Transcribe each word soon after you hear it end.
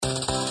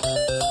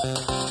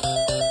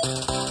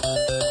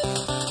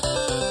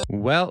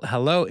Well,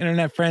 hello,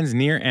 internet friends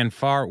near and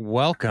far.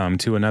 Welcome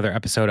to another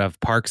episode of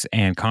Parks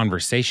and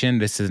Conversation.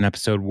 This is an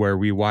episode where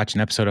we watch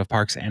an episode of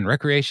Parks and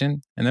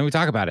Recreation, and then we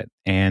talk about it.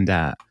 And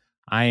I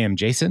am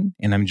Jason,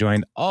 and I'm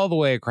joined all the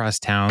way across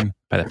town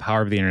by the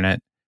power of the internet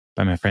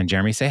by my friend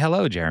Jeremy. Say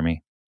hello,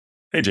 Jeremy.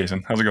 Hey,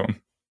 Jason. How's it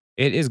going?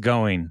 It is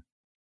going.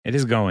 It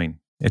is going.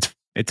 It's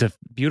a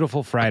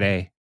beautiful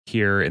Friday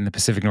here in the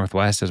Pacific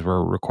Northwest as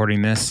we're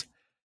recording this.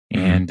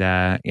 And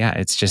yeah,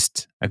 it's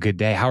just a good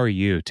day. How are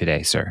you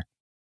today, sir?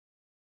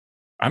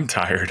 I'm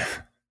tired.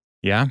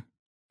 Yeah?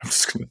 I'm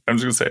just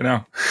gonna say it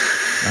now.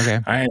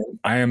 Okay.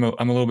 I'm a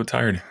little bit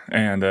tired,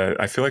 and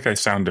I feel like I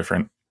sound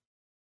different.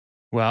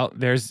 Well,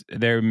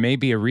 there may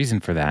be a reason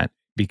for that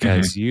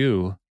because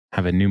you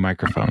have a new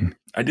microphone.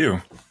 I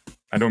do.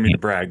 I don't mean to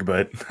brag,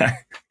 but I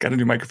got a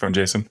new microphone,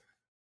 Jason.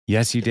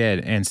 Yes, you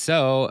did. And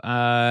so,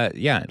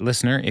 yeah,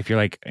 listener, if you're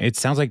like, it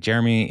sounds like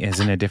Jeremy is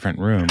in a different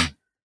room.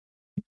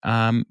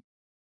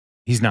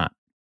 He's not.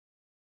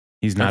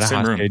 He's not a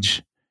hostage.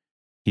 Room.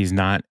 He's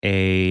not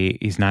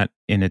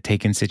in a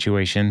taken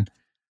situation.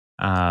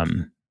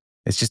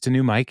 It's just a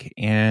new mic,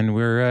 and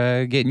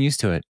we're getting used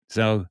to it.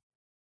 So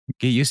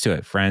get used to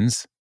it,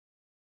 friends.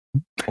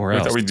 Or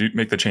else. I thought we'd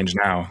make the change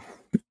now,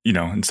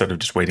 instead of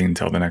just waiting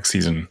until the next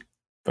season.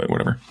 But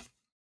whatever.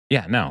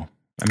 Yeah, no.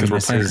 I mean,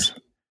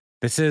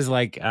 this is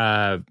like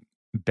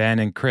Ben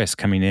and Chris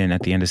coming in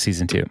at the end of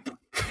season 2.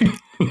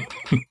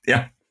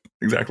 Yeah,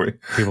 exactly.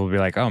 People will be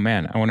like, "Oh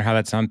man, I wonder how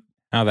that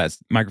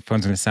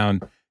microphone's going to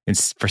sound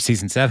for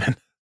season 7."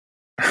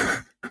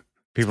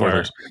 People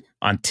are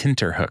on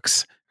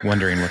tenterhooks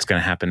wondering what's going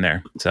to happen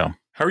there. So,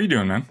 how are you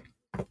doing, man?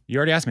 You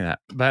already asked me that,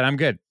 but I'm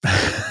good.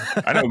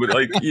 I know, but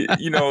like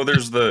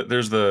there's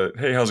the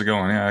hey, how's it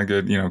going? Yeah,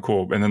 good.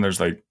 Cool. And then there's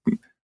like,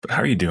 but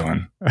how are you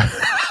doing?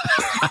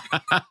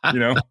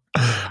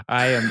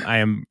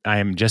 I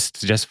am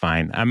just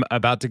fine. I'm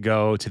about to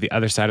go to the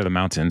other side of the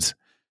mountains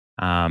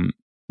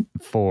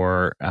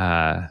for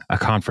a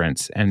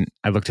conference, and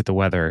I looked at the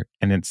weather,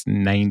 and it's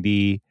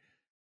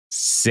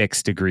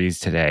 96 degrees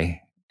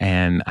today,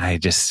 and I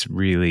just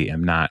really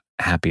am not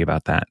happy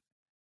about that.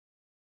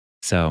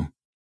 So,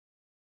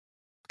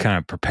 kind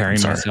of preparing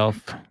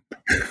myself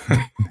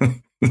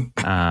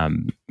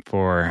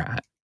for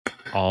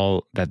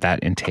all that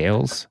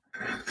entails.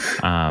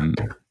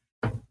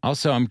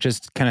 Also, I'm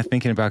just kind of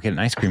thinking about getting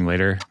ice cream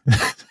later.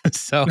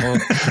 So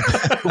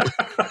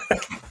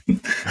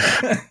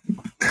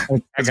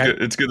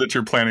it's good that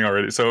you're planning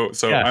already. So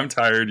yeah. I'm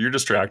tired. You're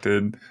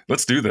distracted.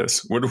 Let's do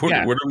this. What are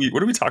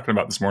we talking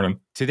about this morning?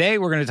 Today,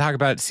 we're going to talk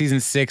about season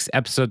 6,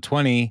 episode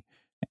 20,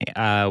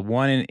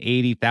 1 in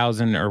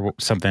 80,000 or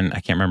something. I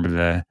can't remember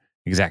the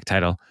exact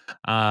title.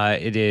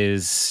 It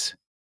is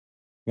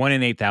 1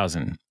 in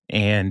 8,000.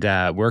 And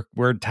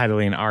we're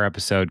titling our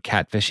episode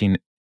 "Catfishing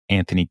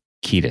Anthony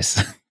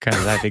Kiedis"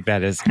 because I think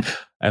that is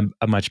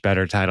a much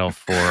better title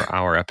for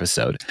our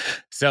episode.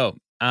 So,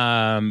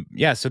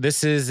 so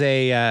this is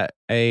a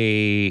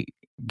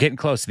getting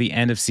close to the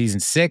end of season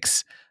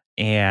 6,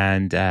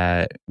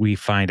 and we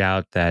find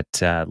out that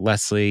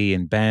Leslie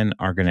and Ben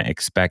are going to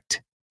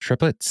expect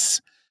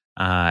triplets.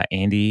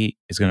 Andy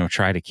is going to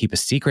try to keep a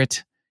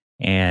secret,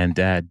 and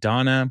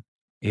Donna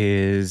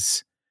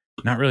is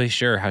not really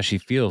sure how she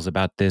feels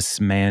about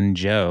this man,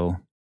 Joe,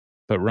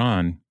 but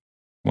Ron,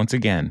 once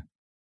again,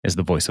 is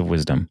the voice of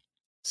wisdom.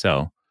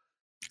 So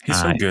he's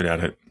so good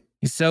at it.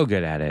 He's so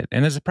good at it.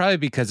 And it's probably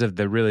because of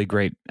the really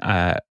great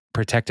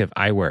protective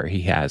eyewear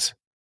he has.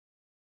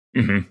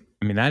 Mm-hmm.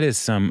 I mean, that is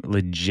some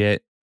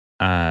legit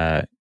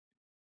 7th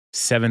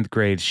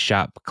grade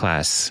shop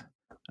class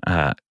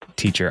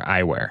teacher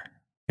eyewear.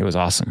 It was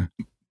awesome.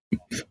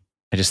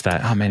 I just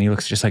thought, oh man, he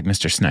looks just like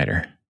Mr.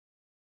 Snyder.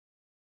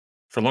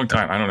 For a long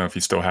time, I don't know if he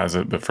still has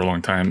it, but for a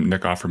long time,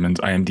 Nick Offerman's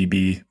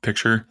IMDb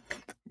picture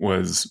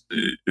is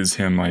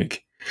him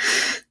like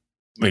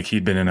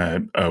he'd been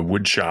in a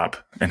wood shop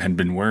and had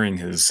been wearing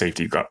his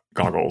safety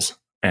goggles,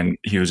 and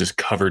he was just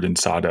covered in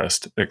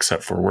sawdust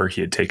except for where he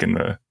had taken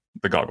the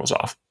goggles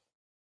off.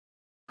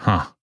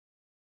 Huh.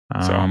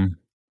 So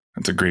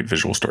that's a great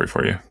visual story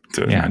for you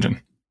to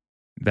imagine.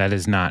 That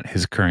is not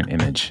his current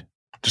image.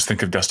 Just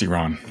think of Dusty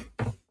Ron.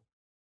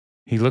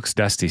 He looks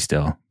dusty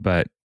still,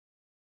 but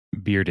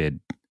bearded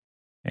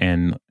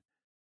and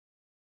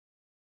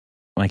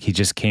like he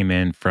just came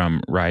in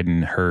from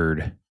riding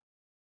herd.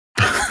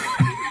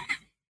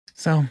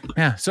 So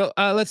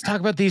let's talk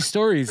about these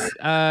stories.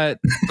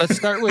 Let's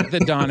start with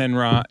the Donna and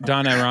Rana,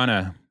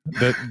 the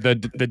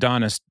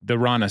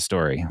Rana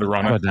story. The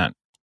Rana. How about that?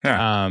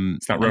 Yeah.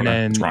 It's not Rona.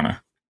 It's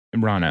Rana.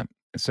 Rana.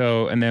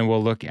 So, and then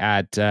we'll look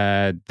at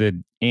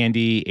the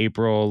Andy,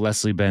 April,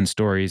 Leslie, Ben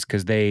stories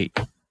because they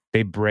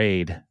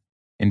braid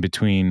in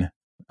between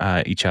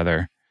each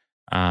other.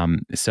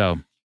 So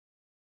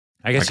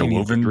I guess like you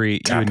need 3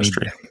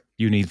 tapestry.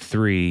 You need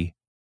 3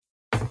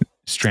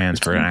 strands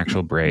for an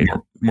actual braid.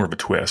 More of a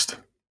twist.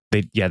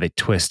 They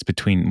twist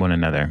between one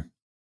another.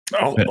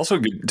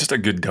 Also, just a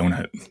good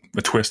donut.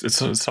 A twist.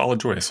 It's a solid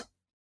choice.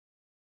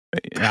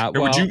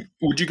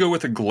 Would you go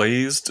with the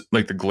glazed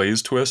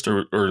twist,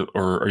 or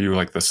are you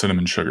like the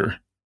cinnamon sugar?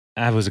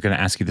 I was going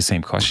to ask you the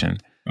same question.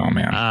 Oh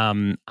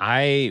man.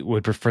 I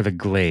would prefer the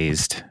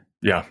glazed.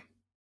 Yeah.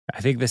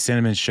 I think the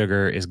cinnamon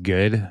sugar is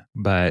good,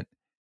 but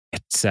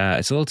it's a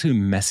little too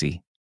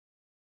messy.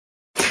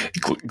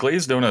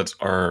 Glazed donuts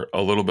are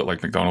a little bit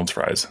like McDonald's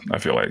fries. I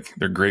feel like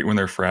they're great when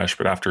they're fresh,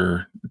 but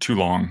after too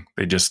long,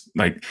 they just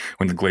like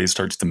when the glaze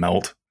starts to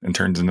melt and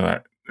turns into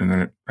that, and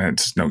then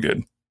it's no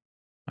good.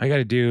 All you got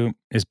to do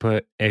is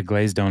put a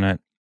glazed donut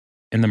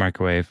in the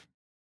microwave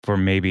for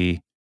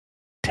maybe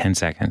 10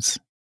 seconds.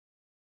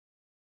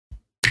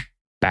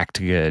 Back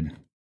to good.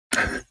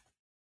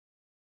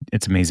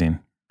 It's amazing.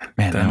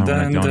 Man, Dun, now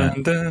I want a dun,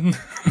 donut. dun, dun.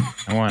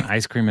 I want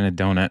ice cream and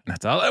a donut.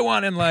 That's all I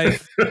want in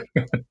life.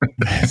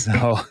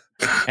 So,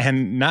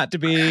 and not to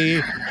be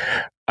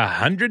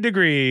 100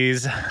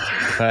 degrees,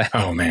 but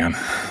Oh man.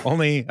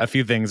 only a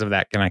few things of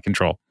that can I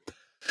control.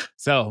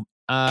 So,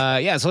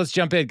 so let's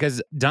jump in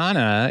because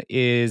Donna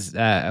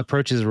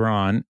approaches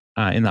Ron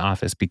in the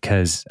office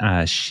because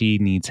she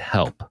needs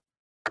help.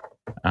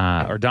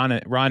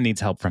 Ron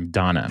needs help from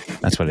Donna.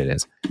 That's what it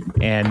is.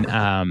 And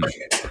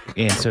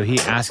so he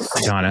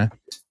asks Donna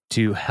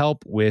to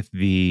help with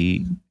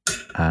the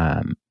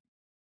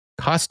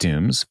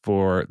costumes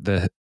for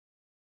the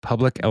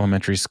public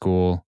elementary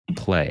school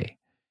play.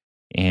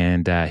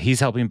 And he's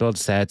helping build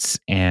sets.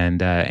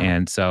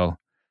 And so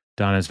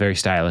Donna's very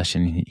stylish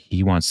and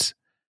he wants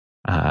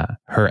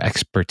her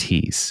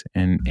expertise.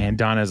 And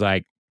Donna's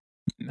like,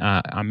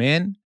 I'm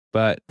in,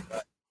 but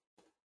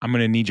I'm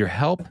going to need your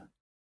help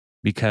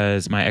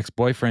because my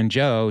ex-boyfriend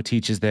Joe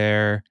teaches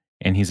there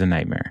and he's a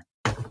nightmare.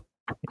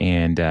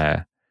 And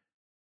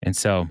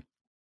so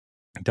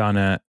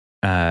Donna,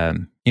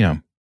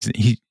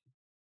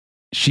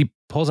 she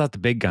pulls out the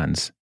big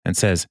guns and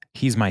says,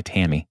 he's my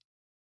Tammy.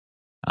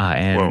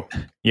 Whoa.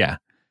 Yeah.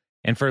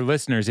 And for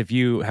listeners, if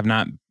you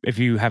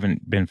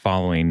haven't been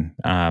following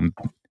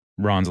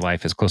Ron's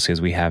life as closely as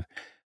we have,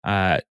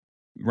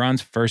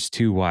 Ron's first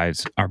two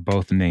wives are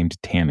both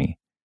named Tammy.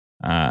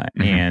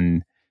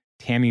 And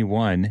Tammy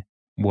 1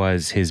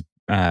 was his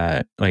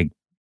the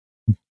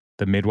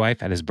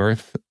midwife at his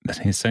birth,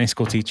 his Sunday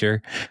school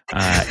teacher,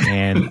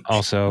 and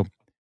also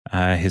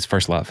his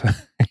first love.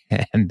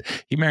 And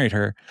he married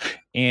her.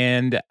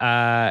 And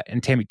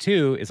Tammy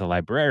 2 is a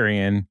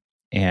librarian,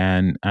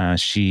 and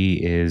she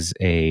is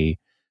a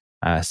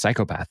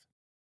psychopath.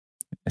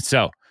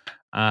 So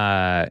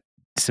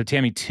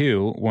Tammy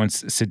 2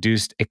 once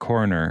seduced a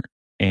coroner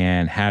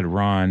and had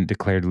Ron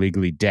declared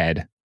legally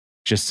dead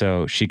just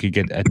so she could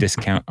get a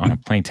discount on a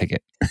plane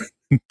ticket.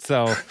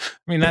 So, I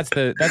mean, that's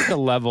the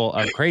level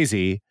of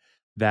crazy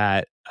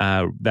that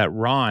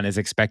Ron is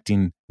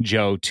expecting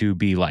Joe to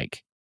be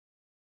like.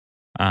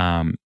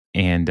 Plane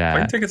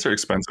tickets are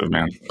expensive,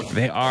 man.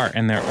 They are,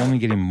 and they're only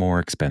getting more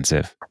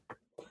expensive.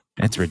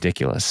 It's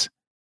ridiculous.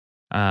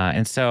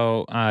 And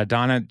so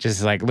Donna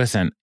just like,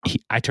 listen,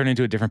 I turn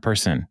into a different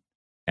person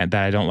and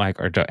that I don't like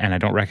and I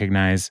don't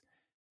recognize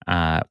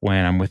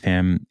when I'm with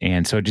him.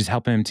 And so just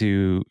help me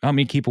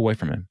keep away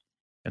from him.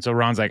 And so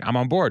Ron's like, I'm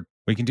on board.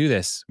 We can do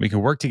this. We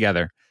can work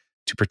together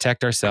to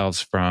protect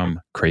ourselves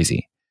from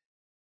crazy.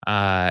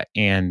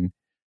 And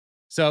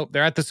so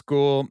they're at the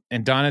school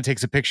and Donna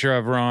takes a picture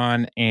of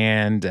Ron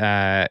and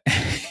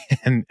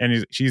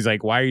she's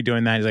like, why are you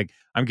doing that? He's like,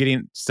 I'm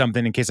getting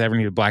something in case I ever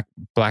need to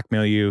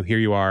blackmail you. Here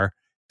you are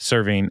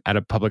serving at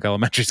a public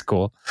elementary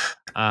school.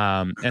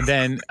 And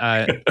then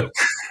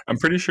I'm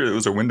pretty sure it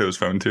was a Windows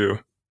phone too.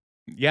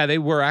 Yeah, they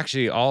were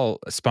actually all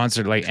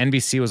sponsored. Like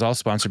NBC was all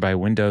sponsored by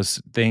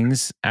Windows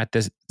things at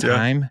this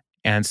time.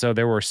 And so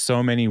there were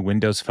so many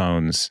Windows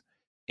phones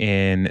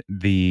in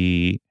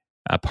the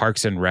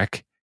Parks and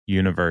Rec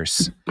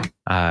universe.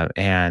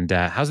 And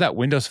how's that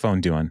Windows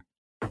phone doing?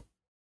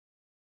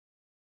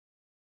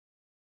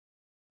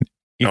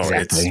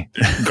 Exactly. Oh,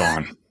 it's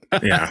gone.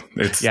 Yeah,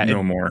 it's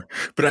no more.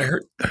 But I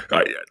heard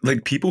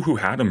like people who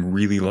had them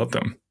really loved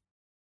them.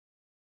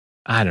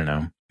 I don't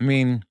know. I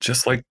mean,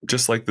 just like the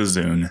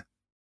Zune.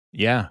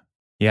 Yeah.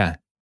 Yeah.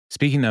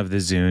 Speaking of the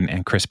Zune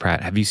and Chris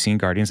Pratt, have you seen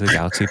Guardians of the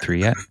Galaxy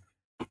 3 yet?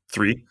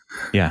 3?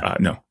 Yeah.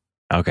 No.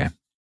 Okay.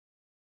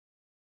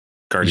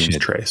 Guardians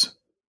Trace.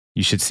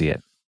 You should see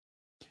it.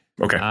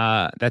 Okay.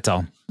 That's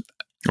all.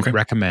 Okay.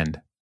 Recommend.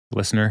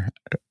 Listener,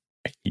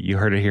 you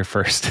heard it here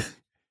first.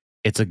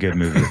 It's a good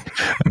movie.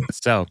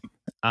 So,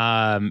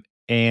 so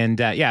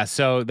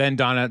then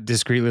Donna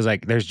discreetly is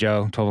like, there's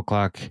Joe, 12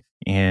 o'clock.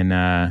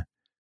 And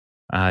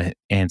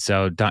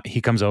so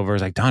he comes over,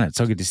 is like, Donna, it's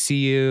so good to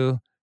see you.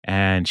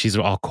 And she's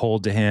all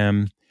cold to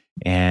him.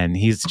 And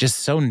he's just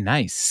so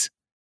nice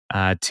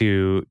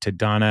to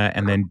Donna.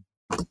 And then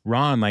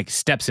Ron like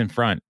steps in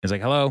front. Is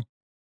like, hello,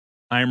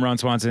 I am Ron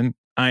Swanson.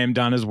 I am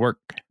Donna's work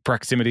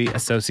proximity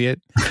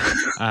associate.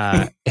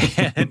 And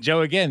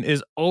Joe again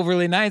is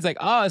overly nice. Like,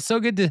 oh, it's so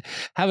good to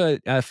have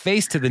a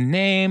face to the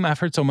name. I've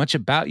heard so much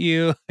about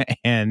you.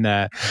 And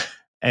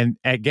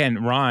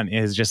again, Ron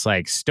is just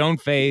like stone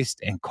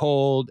faced and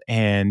cold.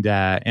 And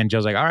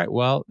Joe's like, all right,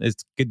 well,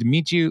 it's good to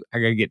meet you. I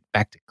got to get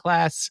back to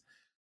class.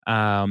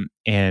 And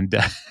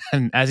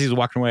as he's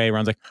walking away,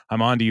 Ron's like,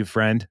 I'm on to you,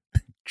 friend.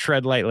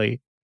 Tread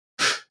lightly.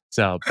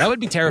 So that would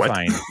be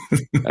terrifying.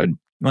 That would,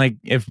 like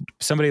if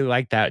somebody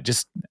like that,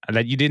 just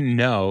that you didn't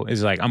know,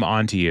 is like, I'm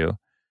on to you.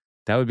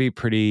 That would be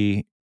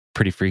pretty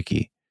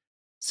freaky.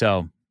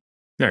 So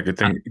yeah, good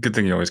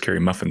thing you always carry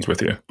muffins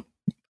with you.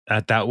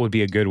 That would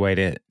be a good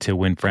way to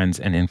win friends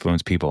and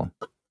influence people.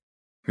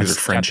 These are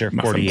French chapter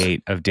muffins.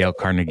 48 of Dale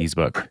Carnegie's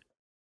book.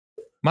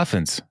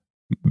 Muffins,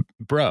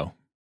 bro.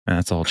 And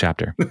that's the whole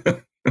chapter.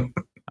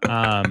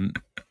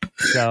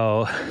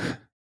 So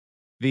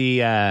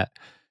the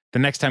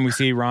next time we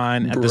see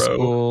Ron at the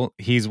school,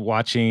 he's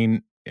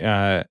watching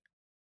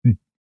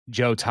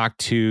Joe talk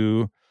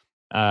to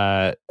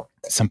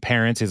some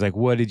parents. He's like,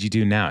 "What did you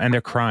do now?" And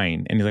they're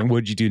crying. And he's like,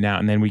 "What did you do now?"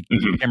 And then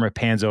camera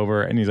pans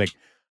over, and he's like,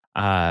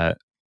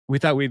 "We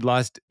thought we'd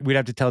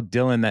have to tell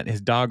Dylan that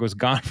his dog was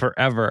gone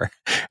forever."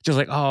 Just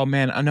like, "Oh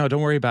man, no,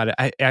 don't worry about it.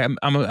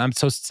 I'm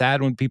so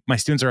sad when my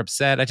students are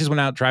upset. I just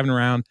went out driving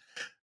around,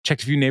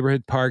 checked a few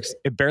neighborhood parks.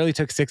 It barely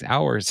took 6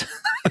 hours."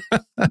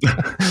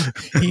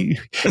 he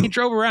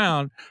drove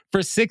around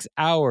for 6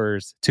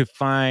 hours to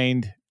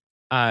find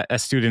a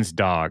student's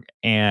dog,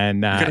 and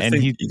you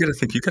gotta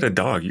think you got a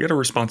dog, you got a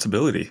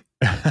responsibility.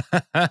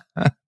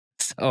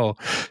 So,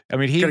 I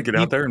mean, you gotta get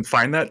out there and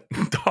find that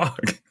dog.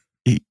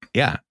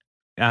 Yeah,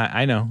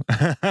 I know.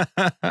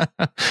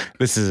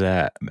 This is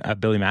a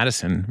Billy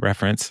Madison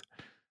reference.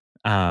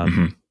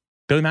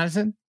 Billy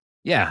Madison?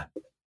 Yeah.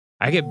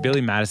 I get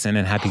Billy Madison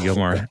and Happy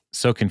Gilmore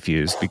so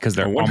confused because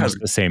they're almost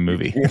the same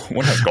movie.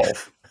 One has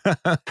golf.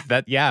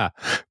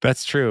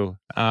 That's true.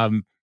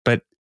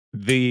 But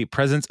the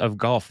presence of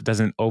golf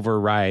doesn't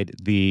override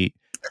the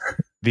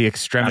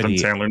extremity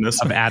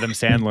of Adam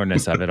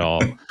Sandler-ness of it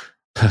all.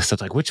 So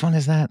it's like, which one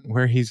is that?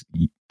 Where he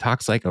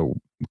talks like a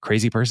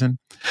crazy person?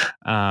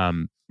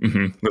 Little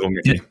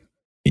Nicky.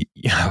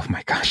 Oh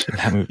my gosh,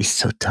 that movie's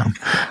so dumb.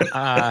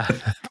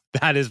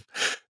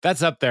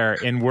 That's up there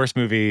in worst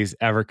movies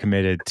ever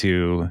committed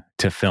to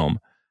film.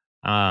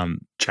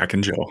 Jack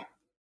and Jill.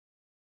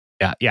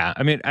 Yeah.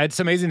 I mean, it's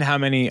amazing how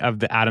many of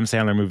the Adam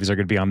Sandler movies are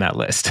going to be on that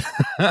list.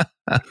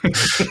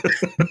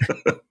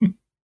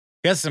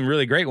 He has some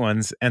really great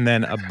ones, and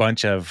then a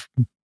bunch of,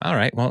 all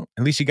right, well,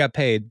 at least you got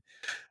paid.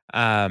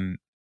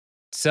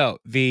 So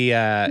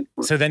then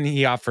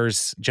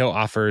Joe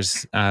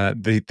offers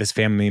this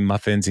family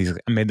muffins. He's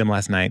like, I made them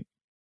last night.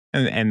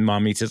 And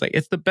mom eats is like,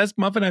 it's the best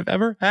muffin I've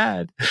ever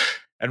had.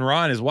 And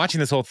Ron is watching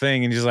this whole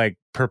thing and he's like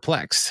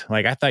perplexed.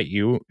 Like, I thought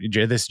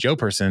this Joe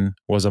person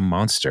was a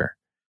monster.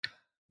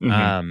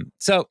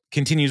 So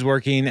continues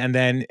working, and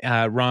then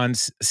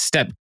Ron's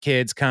step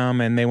kids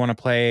come and they want to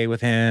play with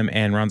him,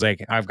 and Ron's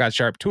like, I've got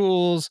sharp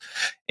tools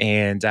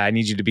and I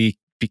need you to be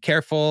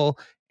careful.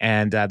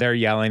 And they're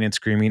yelling and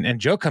screaming, and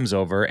Joe comes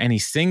over and he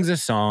sings a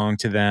song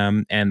to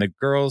them, and the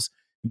girls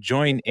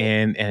join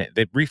in, and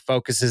it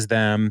refocuses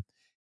them,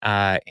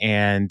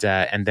 and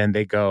then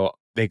they go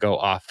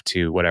off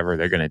to whatever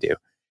they're going to do.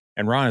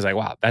 And Ron is like,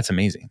 wow, that's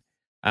amazing.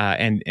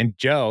 And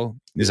Joe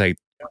is like,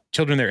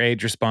 children their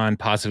age respond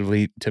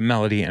positively to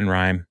melody and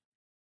rhyme.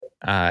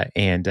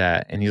 And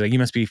he's like, you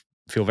must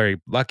feel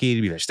very lucky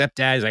to be their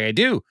stepdad. He's like, I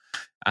do.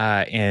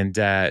 And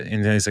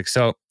then he's like,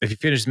 so if you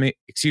finish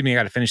excuse me, I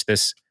got to finish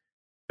this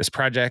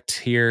project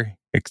here.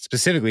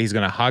 Specifically, he's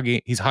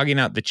hogging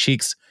out the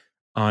cheeks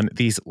on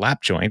these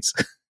lap joints.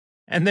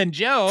 And then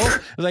Joe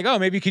was like, oh,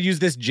 maybe you could use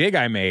this jig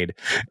I made.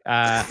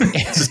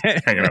 Just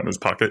hanging out in his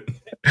pocket.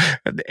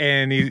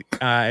 And he's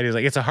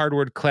like, it's a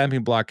hardwood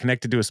clamping block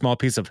connected to a small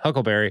piece of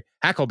hackleberry.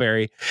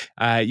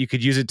 You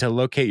could use it to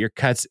locate your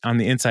cuts on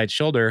the inside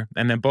shoulder,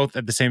 and then both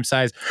at the same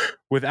size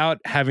without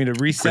having to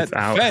reset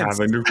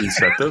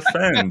the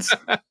fence.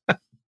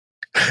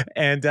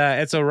 And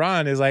so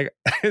Ron is like,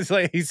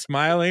 he's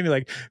smiling. He's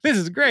like, this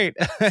is great.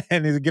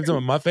 And he gives him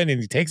a muffin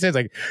and he takes it. It's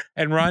like,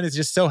 and Ron is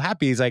just so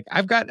happy. He's like,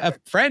 I've got a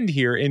friend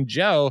here in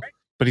Joe,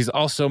 but he's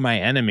also my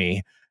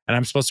enemy, and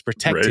I'm supposed to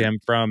protect him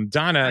from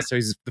Donna. So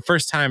he's the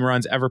first time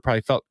Ron's ever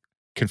probably felt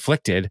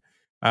conflicted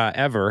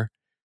ever.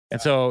 And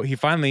so he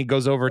finally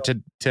goes over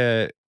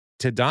to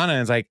Donna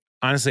and is like,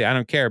 honestly, I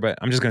don't care, but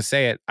I'm just going to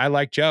say it. I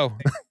like Joe.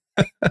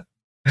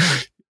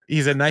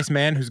 He's a nice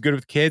man who's good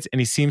with kids,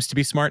 and he seems to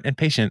be smart and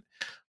patient.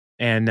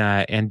 And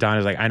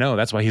Donna's like, I know,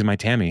 that's why he's my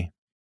Tammy.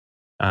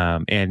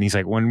 And he's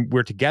like, when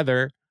we're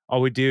together,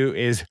 all we do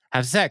is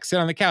have sex, sit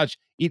on the couch,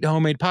 eat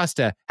homemade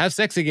pasta, have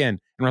sex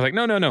again. And we're like,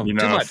 no, enough. Too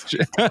much.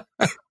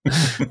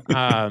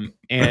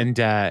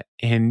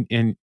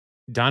 And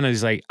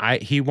Donna's like,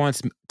 he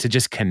wants to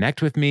just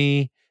connect with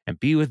me and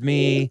be with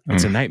me.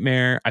 It's a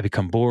nightmare. I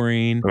become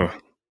boring.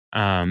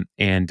 And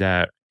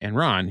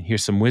Ron,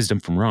 here's some wisdom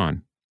from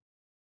Ron.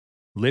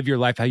 Live your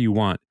life how you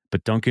want,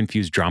 but don't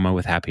confuse drama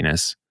with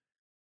happiness.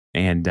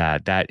 And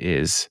that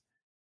is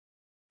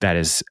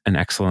an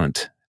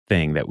excellent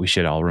thing that we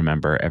should all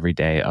remember every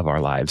day of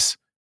our lives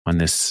on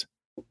this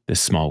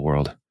small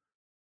world.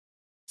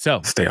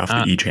 So stay off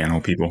the E channel,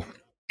 people.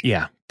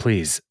 Yeah,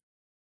 please.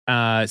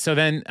 So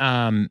then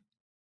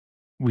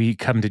we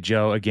come to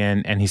Joe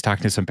again, and he's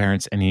talking to some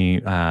parents, and he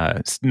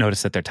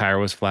noticed that their tire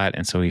was flat,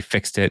 and so he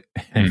fixed it,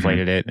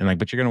 inflated it, and like,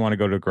 but you're gonna want to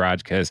go to a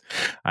garage because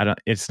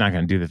it's not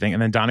gonna do the thing.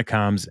 And then Donna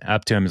comes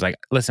up to him, is like,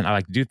 listen, I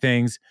like to do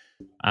things.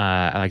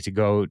 I like to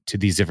go to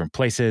these different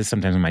places.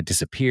 Sometimes I might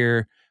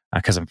disappear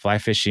because I'm fly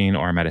fishing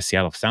or I'm at a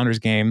Seattle Sounders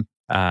game.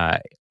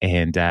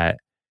 And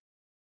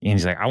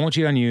he's like, I won't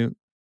cheat on you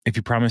if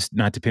you promise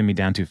not to pin me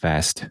down too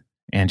fast.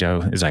 And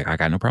Joe is like, I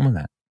got no problem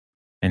with that.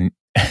 And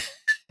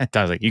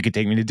Don's like, you could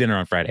take me to dinner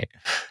on Friday.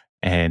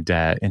 And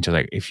Joe's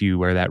like, if you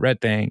wear that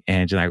red thing.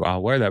 And Joe's like, well,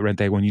 I'll wear that red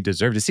thing when you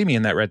deserve to see me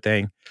in that red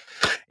thing.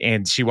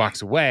 And she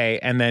walks away.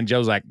 And then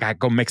Joe's like,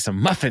 go make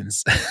some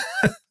muffins.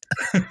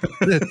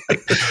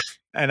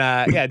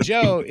 And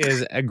Joe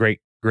is a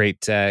great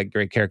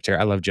character.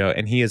 I love Joe.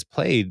 And he is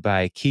played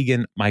by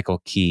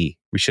Keegan-Michael Key.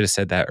 We should have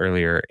said that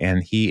earlier.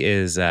 And he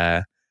is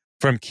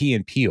from Key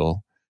and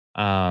Peele.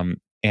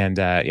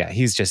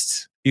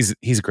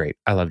 He's great.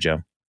 I love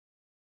Joe.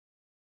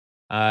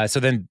 So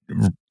then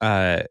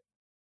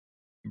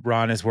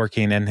Ron is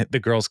working, and the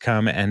girls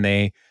come and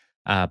they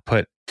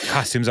put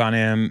costumes on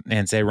him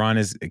and say Ron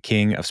is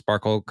king of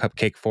Sparkle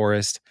Cupcake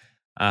Forest.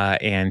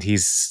 And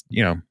he's,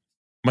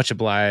 much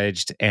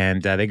obliged,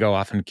 and they go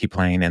off and keep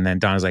playing. And then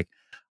Donna's like,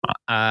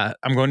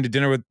 I'm going to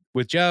dinner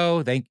with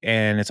Joe.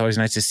 And it's always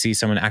nice to see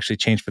someone actually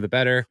change for the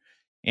better.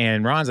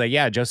 And Ron's like,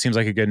 yeah, Joe seems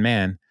like a good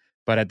man.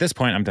 But at this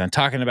point, I'm done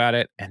talking about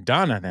it. And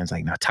Donna then's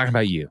like, no, talking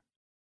about you.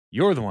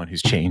 You're the one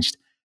who's changed.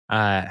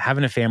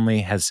 Having a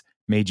family has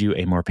made you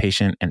a more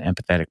patient and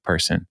empathetic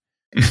person.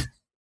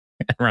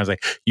 And Ron's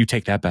like, you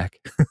take that back.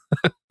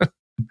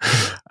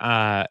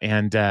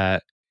 And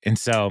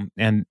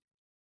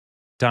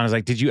Donna's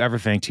like, did you ever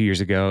think 2 years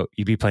ago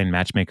you'd be playing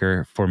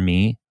matchmaker for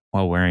me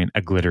while wearing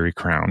a glittery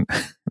crown?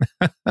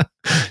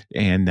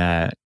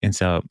 and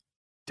so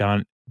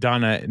Donna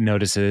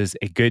notices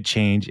a good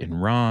change in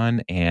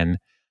Ron, and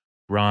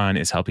Ron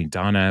is helping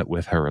Donna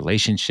with her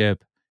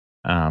relationship.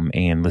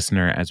 And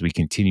listener, as we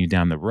continue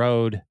down the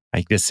road,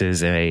 like, this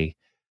is a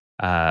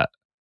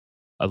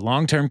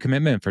long-term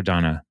commitment for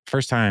Donna.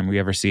 First time we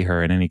ever see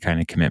her in any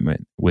kind of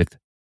commitment with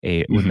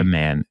a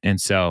man. And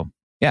so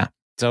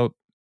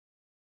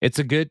it's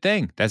a good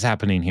thing that's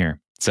happening here.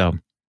 So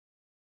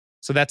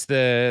that's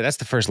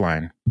the first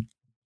line.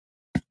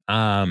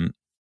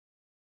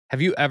 Have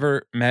you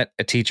ever met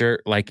a teacher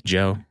like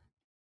Joe?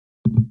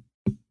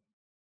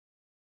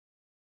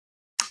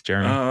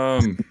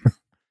 Jeremy?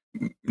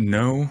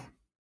 No,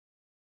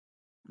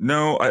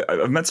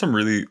 I've met some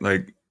really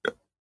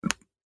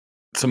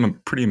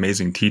some pretty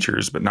amazing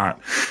teachers, but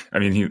not. I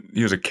mean,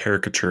 he was a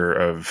caricature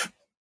of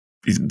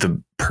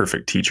the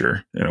perfect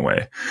teacher in a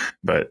way.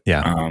 But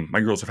my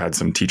girls have had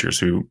some teachers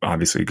who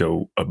obviously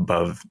go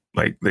above.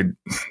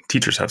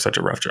 Teachers have such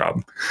a rough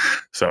job,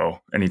 so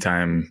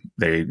anytime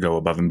they go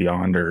above and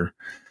beyond, or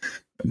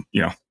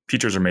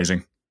teachers are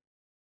amazing.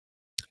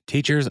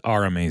 Teachers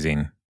are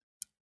amazing.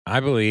 I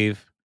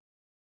believe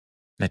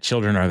that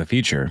children are the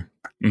future.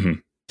 Mm-hmm.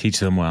 Teach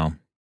them well.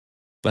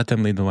 Let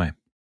them lead the way.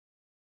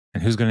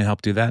 And who's going to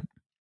help do that?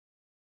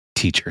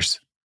 Teachers.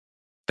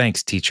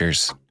 Thanks,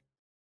 teachers.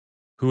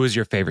 Who was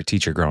your favorite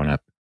teacher growing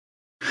up?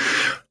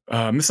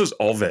 Mrs.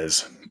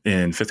 Alves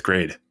in 5th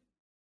grade.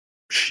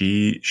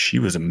 She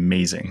was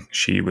amazing.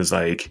 She was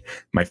like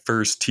my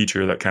first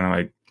teacher that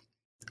kind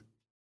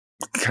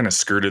of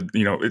skirted,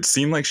 it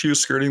seemed like she was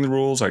skirting the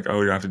rules, like, oh,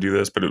 you don't have to do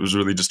this, but it was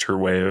really just her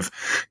way of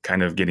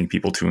kind of getting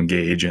people to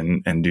engage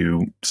and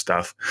do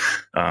stuff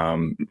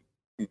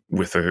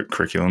with the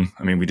curriculum.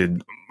 I mean, we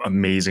did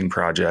amazing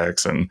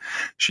projects, and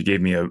she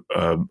gave me a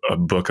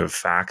book of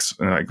facts.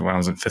 Like, when I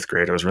was in 5th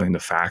grade, I was really into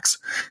facts.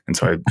 And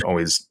so I'd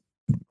always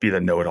be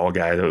the know-it-all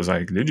guy that was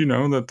like, did you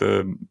know that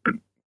the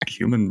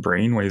human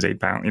brain weighs 8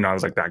 pounds? I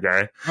was like that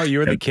guy. Oh, you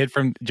were the kid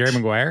from Jerry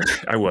Maguire?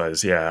 I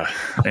was, yeah.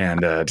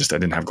 And I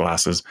didn't have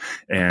glasses.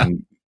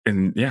 And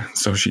yeah,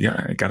 so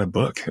I got a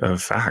book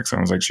of facts. And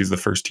I was like, she's the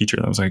first teacher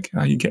that was like,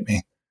 oh, you get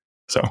me.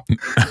 So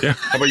yeah.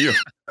 How about you?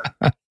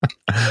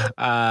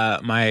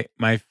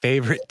 My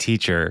favorite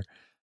teacher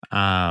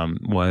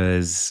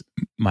was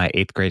my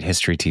 8th grade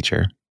history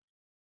teacher.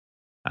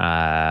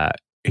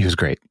 He was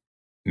great.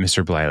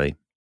 Mr. Bliley.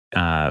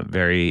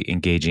 Very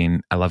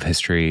engaging. I love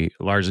history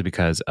largely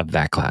because of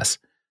that class.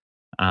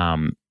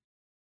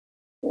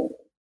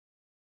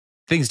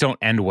 Things don't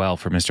end well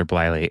for Mr.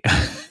 Bliley.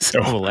 So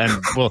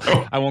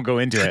I won't go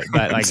into it,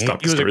 but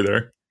stop the story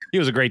there. He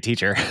was a great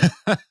teacher.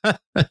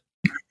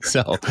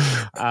 So,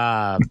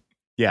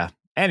 yeah.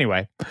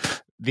 Anyway,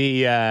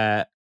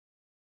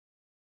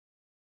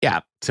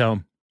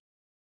 so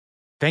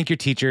thank your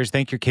teachers.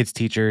 Thank your kids'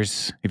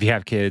 teachers. If you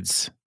have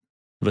kids,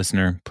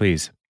 listener,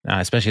 please,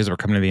 especially as we're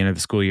coming to the end of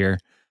the school year,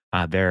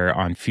 they're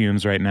on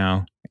fumes right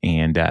now.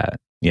 And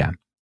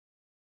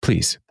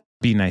please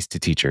be nice to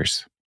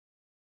teachers.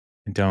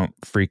 And don't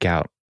freak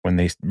out when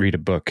they read a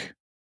book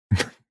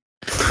that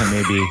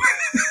maybe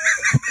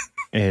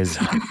is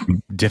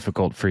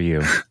difficult for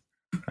you.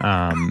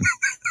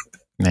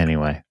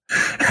 Anyway,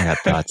 I got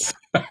thoughts.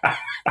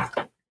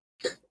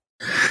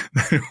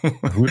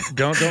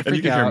 Don't And you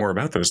freak can hear out. more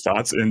about those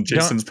thoughts in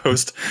Jason's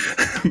post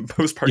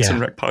Parks and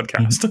Rec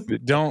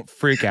podcast. Don't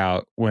freak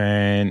out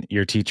when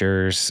your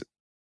teachers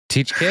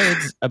teach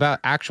kids about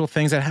actual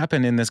things that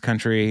happen in this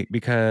country,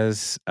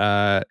 because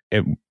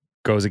it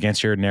goes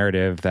against your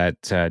narrative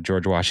that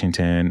George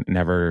Washington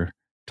never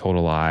told a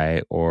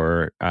lie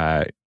or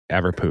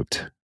ever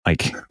pooped.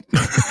 Like,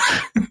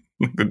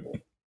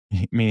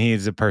 I mean,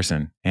 he's a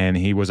person, and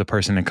he was a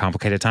person in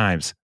complicated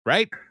times,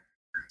 right?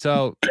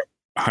 So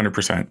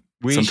 100%.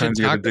 we Sometimes should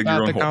you got to talk dig your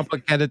about own the hole.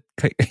 complicated.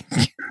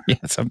 Yeah,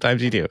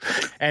 sometimes you do.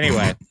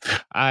 Anyway,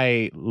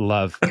 I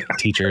love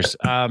teachers.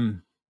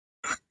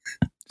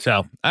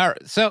 So, all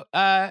right. So,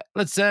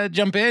 let's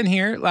jump in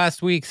here.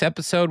 Last week's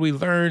episode, we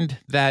learned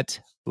that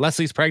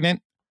Leslie's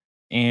pregnant,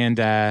 and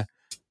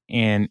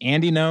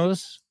Andy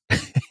knows,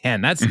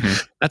 and that's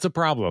a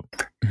problem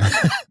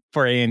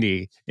for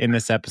Andy in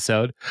this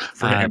episode.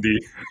 For Andy,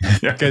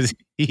 because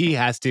he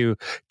has to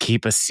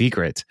keep a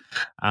secret.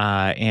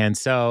 And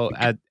so,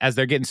 as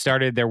they're getting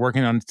started, they're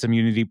working on some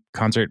Unity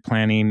concert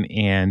planning,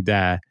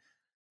 and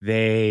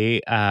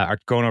they are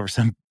going over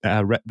some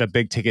the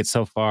big tickets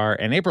so far.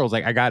 And April's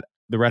like, I got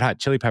the Red Hot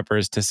Chili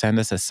Peppers to send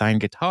us a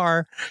signed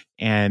guitar.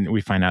 And we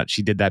find out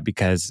she did that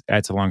because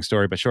it's a long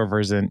story, but short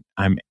version,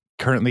 I'm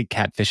currently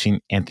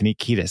catfishing Anthony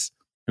Kiedis,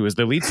 who is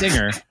the lead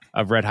singer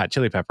of Red Hot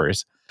Chili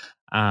Peppers.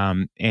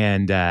 So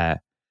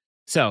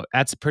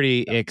that's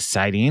pretty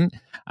exciting.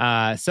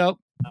 So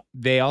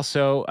they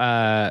also, we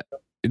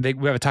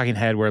have a talking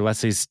head where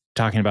Leslie's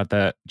talking about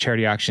the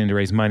charity auction to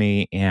raise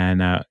money, and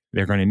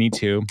they're going to need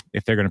to,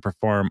 if they're going to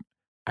perform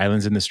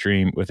Islands in the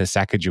Stream with a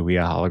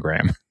Sacagawea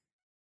hologram.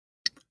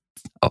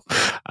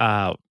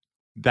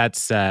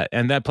 That's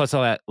and that plus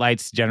all that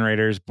lights,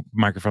 generators,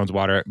 microphones,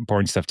 water,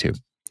 boring stuff too.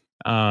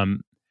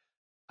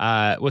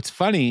 What's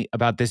funny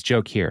about this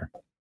joke here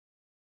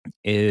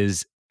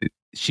is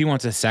she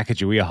wants a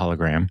Sacagawea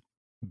hologram,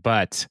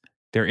 but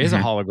there is a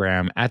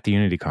hologram at the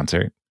Unity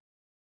concert,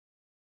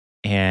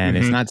 and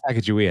it's not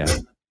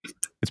Sacagawea.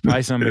 It's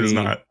probably somebody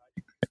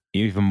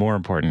even more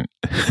important.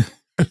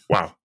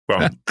 Wow.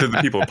 Well, to the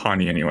people of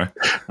Pawnee anyway.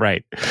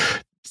 Right.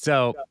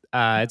 So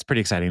it's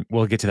pretty exciting.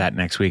 We'll get to that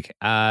next week.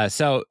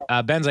 So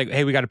Ben's like,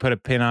 hey, we got to put a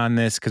pin on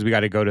this because we got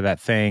to go to that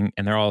thing.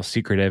 And they're all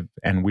secretive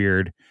and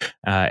weird.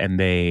 And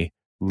they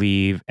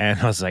leave. And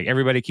I was like,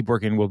 everybody keep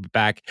working. We'll be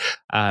back.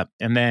 And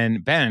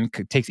then Ben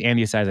takes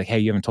Andy aside. Like, hey,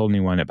 you haven't told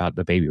anyone about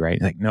the baby, right?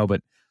 He's like, no,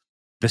 but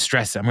the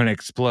stress, I'm going to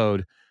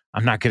explode.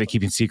 I'm not good at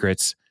keeping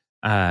secrets.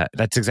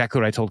 That's exactly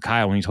what I told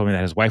Kyle when he told me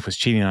that his wife was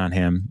cheating on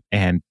him,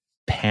 and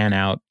pan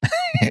out.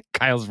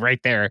 Kyle's right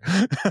there.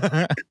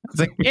 It's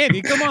like,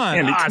 Andy, come on.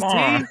 Andy, come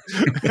on.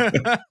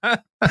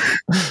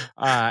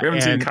 We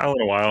haven't seen Kyle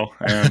in a while.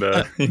 And,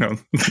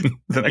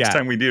 the next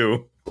time we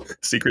do,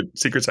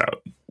 secret's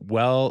out.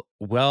 Well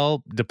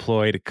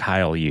deployed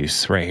Kyle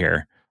use right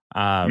here.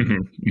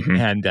 And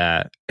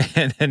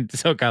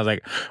so Kyle's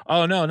like,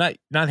 oh no,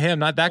 not him,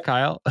 not that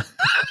Kyle.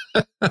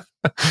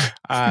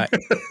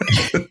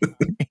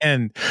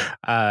 And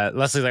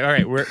Leslie's like, all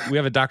right, we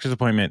have a doctor's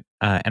appointment,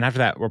 and after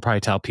that we'll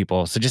probably tell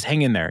people, so just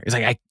hang in there. He's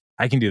like,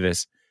 I can do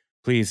this,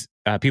 please,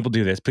 people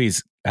do this,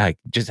 please,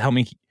 just help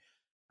me.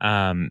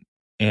 And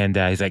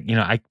he's like,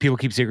 people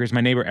keep secrets.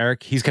 My neighbor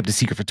Eric, he's kept a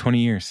secret for 20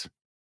 years.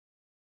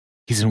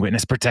 He's in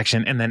witness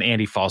protection. And then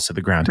Andy falls to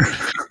the ground,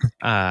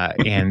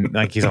 and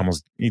like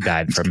he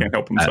died from can't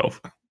help himself.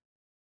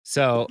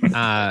 So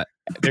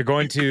they're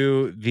going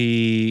to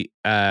the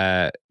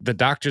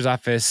doctor's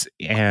office,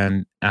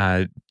 and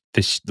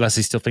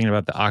Leslie's still thinking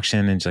about the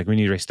auction, and she's like, we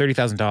need to raise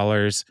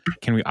 $30,000.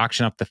 Can we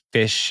auction off the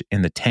fish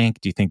in the tank?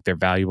 Do you think they're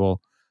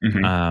valuable?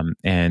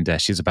 And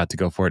she's about to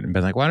go for it, and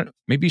Ben's like,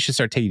 maybe you should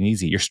start taking it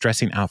easy. You're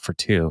stressing out for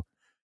two.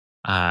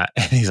 And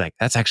he's like,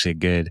 that's actually a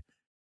good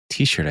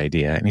t-shirt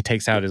idea. And he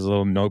takes out his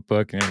little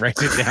notebook and writes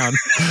it down.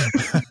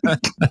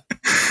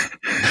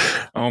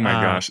 Oh my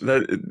gosh.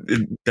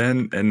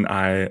 Ben and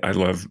I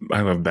love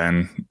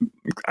Ben.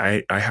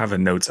 I have a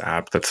notes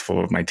app that's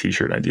full of my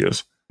t-shirt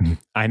ideas.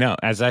 I know.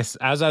 As I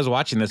was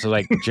watching this, I was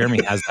like,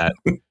 Jeremy has that.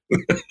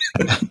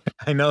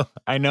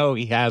 I know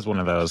he has one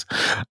of those.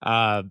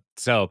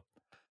 So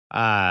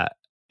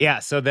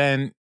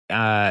then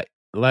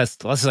Les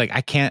is like,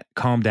 I can't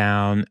calm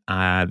down.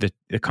 The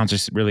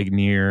concert's really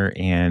near,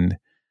 and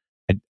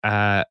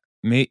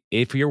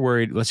if you're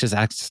worried, let's just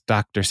ask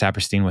Dr.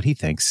 Saperstein what he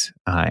thinks.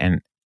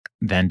 And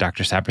then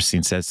Dr.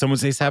 Saperstein says, someone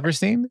say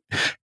Saperstein?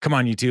 Come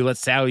on, you two, let's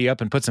saddle you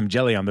up and put some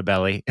jelly on the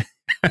belly.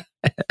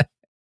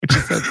 Which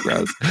is so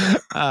gross.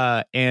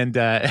 And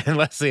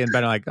Leslie and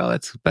Ben are like, oh,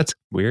 that's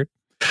weird.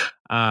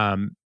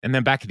 And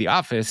then back at the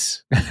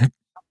office,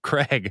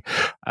 Craig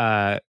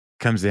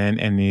comes in,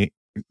 and he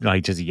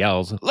like just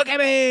yells, look at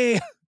me.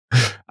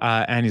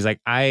 And he's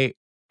like, I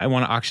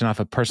want to auction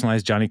off a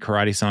personalized Johnny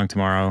Karate song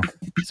tomorrow,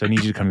 so I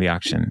need you to come to the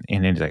auction.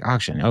 And then he's like,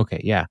 auction?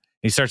 Okay, yeah.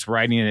 He starts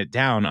writing it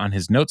down on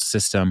his notes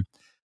system,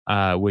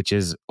 which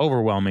is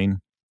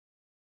overwhelming.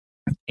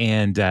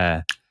 And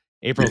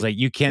April's like,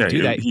 you can't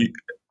do that.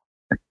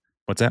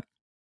 What's that?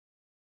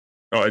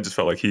 Oh, I just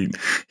felt like he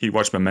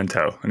watched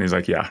Memento, and he's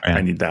like, I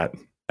need that.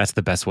 That's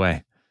the best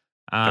way.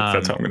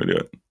 That's how I'm going to do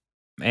it.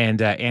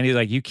 And Andy's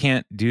like, you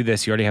can't do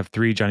this. You already have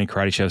 3 Johnny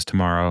Karate shows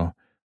tomorrow.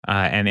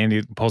 And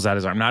Andy pulls out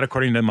his arm, not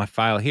according to my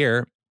file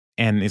here.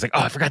 And he's like,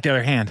 oh, I forgot the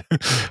other hand.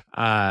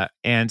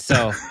 And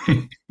so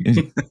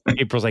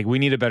April's like, we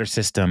need a better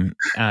system.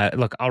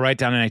 Look, I'll write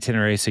down an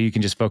itinerary so you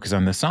can just focus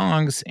on the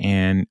songs.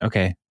 And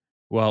okay,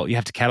 well, you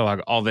have to catalog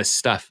all this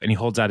stuff. And he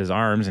holds out his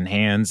arms and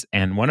hands.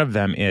 And one of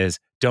them is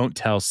don't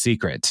tell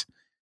secret.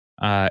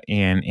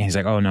 And he's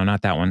like, oh, no,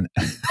 not that one.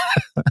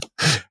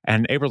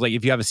 And April's like,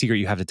 if you have a secret,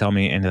 you have to tell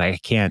me. And like, I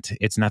can't.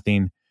 It's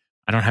nothing.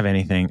 I don't have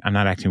anything. I'm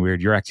not acting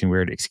weird. You're acting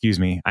weird. Excuse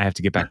me. I have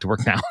to get back to work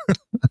now.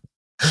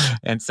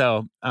 And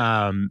so,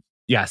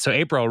 so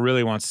April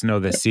really wants to know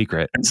this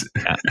secret.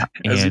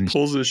 As he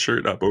pulls his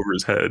shirt up over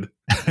his head.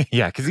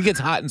 Yeah, because he gets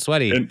hot and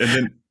sweaty. And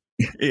then,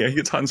 he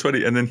gets hot and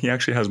sweaty. And then he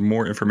actually has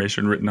more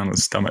information written on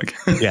his stomach.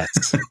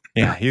 Yes.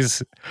 Yeah,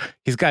 he's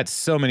got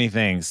so many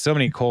things, so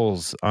many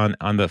coals on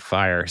the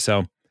fire.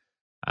 So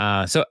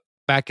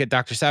back at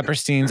Dr.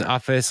 Saperstein's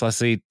office,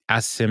 Leslie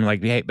asks him,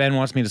 like, hey, Ben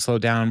wants me to slow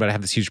down, but I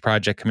have this huge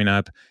project coming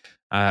up.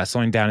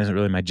 Slowing down isn't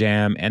really my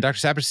jam. And Dr.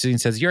 Saperstein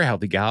says, you're a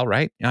healthy gal,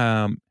 right?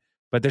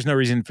 But there's no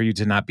reason for you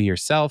to not be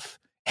yourself.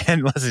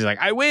 And Leslie's like,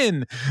 I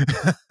win.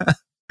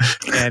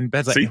 And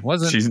Ben's like,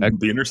 she's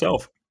being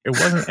herself. It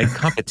wasn't a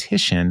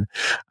competition.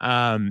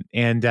 And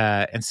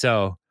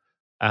so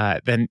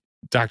then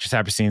Dr.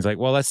 Saperstein's like,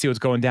 well, let's see what's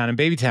going down in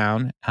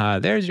Babytown.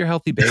 There's your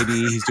healthy baby.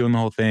 He's doing the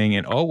whole thing.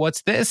 And oh,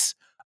 what's this?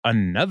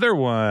 Another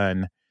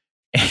one.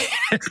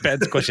 And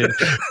Ben's question,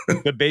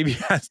 the baby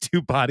has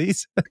 2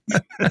 bodies.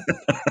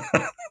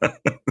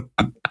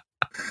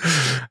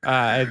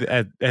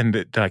 And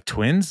they're like,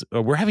 twins?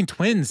 Oh, we're having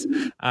twins.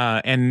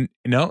 And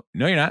no,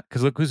 you're not.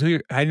 Because look who's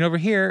hiding over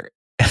here.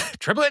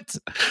 Triplets.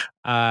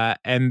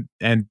 And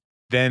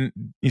then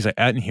he's like,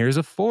 and here's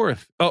a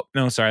 4th. Oh,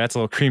 no, sorry. That's a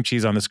little cream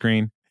cheese on the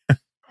screen.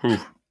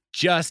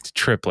 Just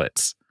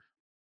triplets.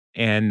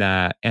 And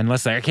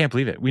Leslie, I can't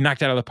believe it. We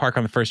knocked it out of the park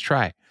on the first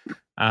try.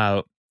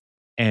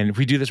 And if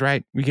we do this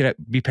right, we get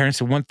to be parents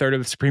to 1/3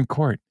 of the Supreme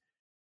Court.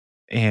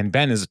 And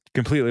Ben is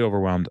completely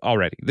overwhelmed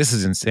already. This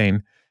is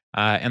insane.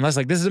 And Leslie's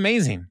like, this is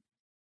amazing.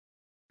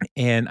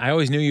 And I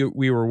always knew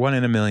we were 1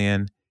 in a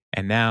million.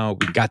 And now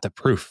we got the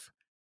proof.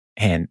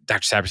 And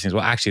Dr. Saperstein's,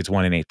 well, actually, it's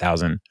 1 in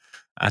 8,000.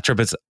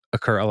 Triplets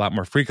occur a lot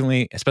more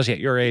frequently, especially at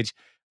your age.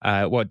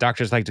 What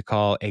doctors like to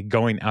call a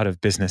going out of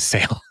business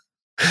sale.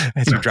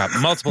 As you drop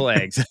multiple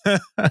eggs.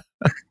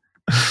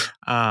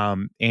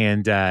 And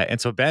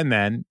so Ben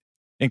then,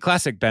 in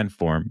classic Ben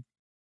form,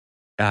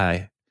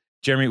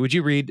 Jeremy, would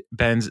you read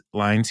Ben's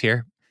lines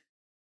here?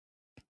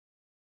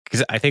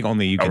 Because I think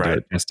only you can do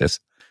it justice.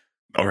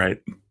 All right.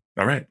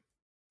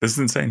 This is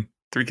insane.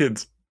 3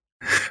 kids.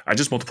 I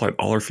just multiplied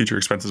all our future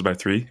expenses by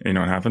 3. And you know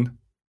what happened?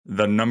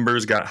 The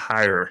numbers got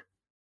higher.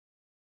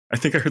 I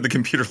think I heard the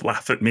computer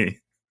laugh at me.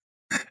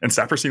 And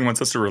Saperstein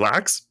wants us to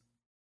relax.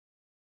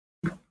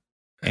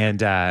 And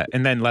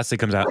then Leslie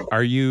comes out.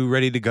 Are you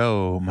ready to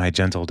go, my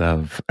gentle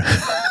dove?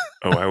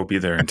 Oh, I will be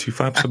there in 2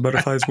 flaps of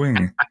butterfly's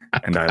wing.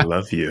 And I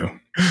love you.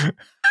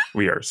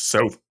 We are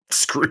so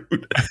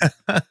screwed.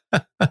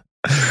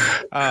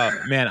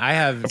 Man, I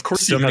have. Of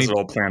course, he has it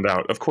all planned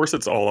out. Of course,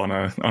 it's all on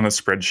a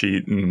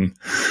spreadsheet. And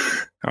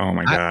oh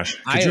my gosh,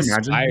 could you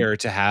imagine? I aspire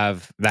to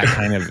have that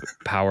kind of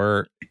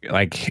power,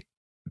 like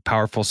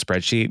powerful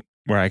spreadsheet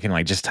where I can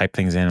like just type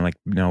things in and like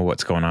know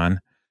what's going on.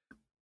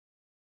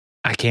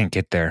 I can't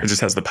get there. It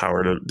just has the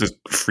power to just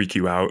freak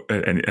you out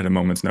at a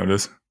moment's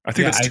notice. I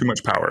think that's too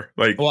much power.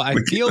 Like, well, I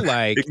feel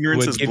like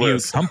ignorance would give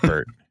bliss. You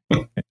comfort,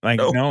 like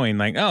knowing,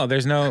 like, oh,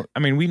 there's no. I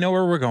mean, we know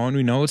where we're going.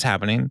 We know what's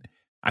happening.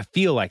 I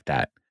feel like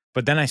that,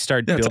 but then I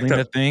start building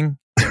the thing,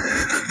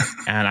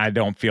 and I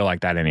don't feel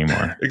like that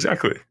anymore.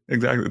 Exactly.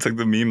 It's like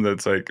the meme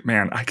that's like,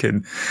 man,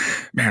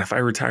 if I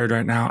retired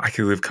right now, I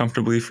could live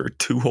comfortably for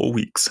 2 whole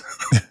weeks.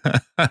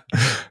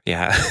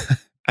 Yeah,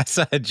 I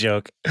saw a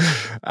joke.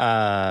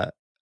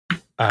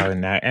 Oh,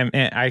 no, and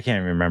I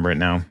can't remember it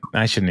now.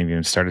 I shouldn't have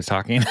even started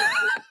talking.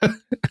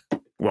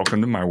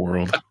 Welcome to my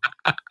world.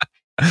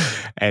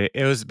 And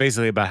it was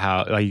basically about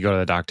how like you go to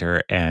the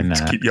doctor and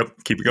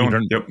keep it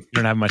going. You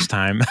don't have much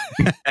time,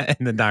 and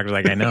the doctor's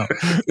like, I know.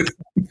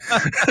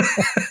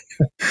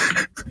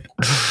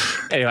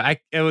 Anyway,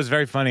 it was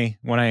very funny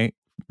when I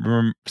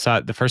saw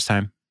it the first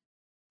time.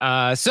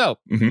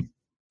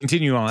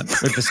 Continue on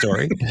with the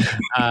story.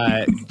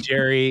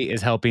 Jerry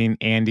is helping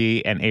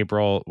Andy and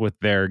April with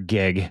their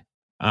gig.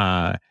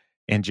 And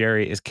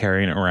Jerry is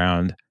carrying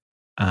around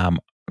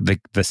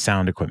the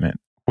sound equipment,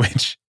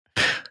 which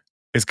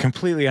is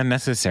completely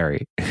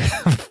unnecessary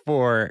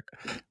for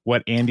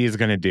what Andy is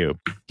going to do.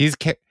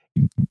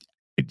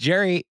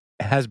 Jerry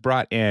has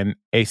brought in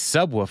a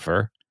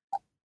subwoofer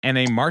and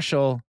a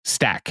Marshall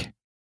stack.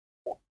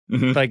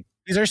 Mm-hmm. Like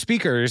these are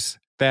speakers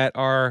that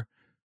are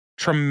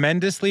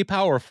tremendously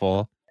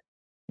powerful,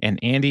 and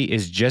Andy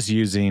is just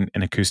using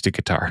an acoustic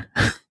guitar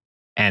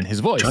and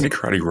his voice. Johnny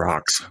Karate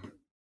rocks.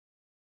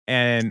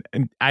 And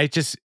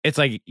it's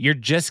like you're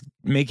just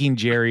making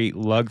Jerry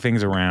lug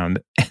things around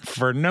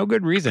for no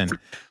good reason.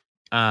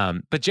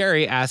 But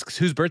Jerry asks,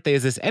 whose birthday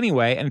is this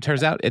anyway? And it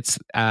turns out it's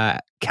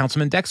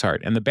Councilman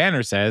Dexhart. And the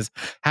banner says,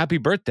 happy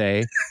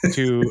birthday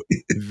to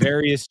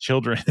various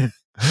children.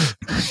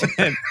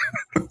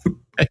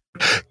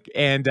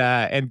 and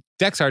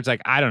Dexhart's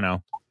like, I don't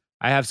know.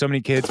 I have so many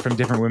kids from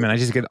different women. I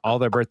just get all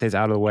their birthdays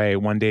out of the way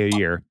one day a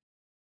year.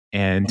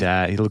 And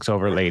he looks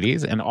over at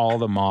ladies, and all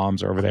the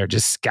moms are over there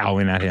just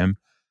scowling at him.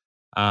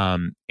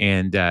 So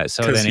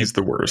then he's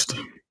the worst.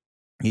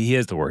 He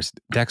is the worst.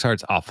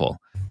 Dexhart's awful.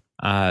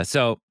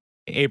 So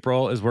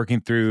April is working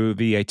through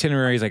the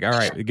itinerary. He's like, all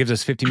right, it gives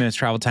us 50 minutes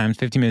travel time,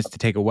 50 minutes to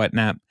take a wet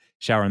nap,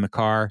 shower in the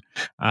car.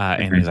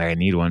 And he's like, I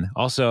need one.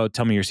 Also,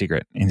 tell me your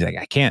secret. And he's like,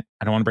 I can't.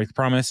 I don't want to break the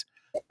promise.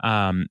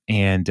 And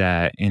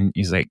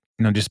he's like,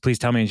 no, just please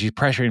tell me. And she's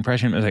pressuring.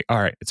 I was like, all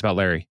right, it's about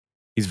Larry.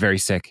 He's very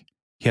sick.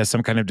 He has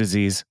some kind of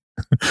disease.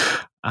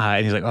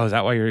 And he's like, oh, is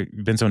that why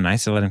you've been so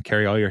nice to let him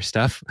carry all your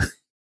stuff?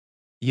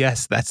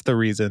 Yes, that's the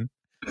reason.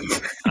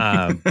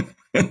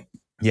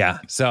 Yeah.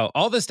 So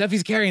all the stuff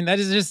he's carrying, that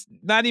is just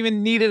not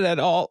even needed at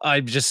all.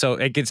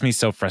 It gets me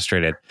so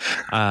frustrated.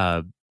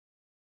 As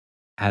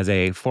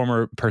a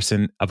former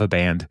person of a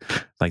band,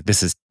 like,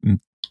 this is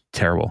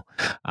terrible.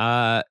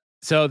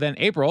 So then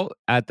April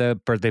at the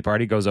birthday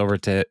party goes over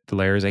to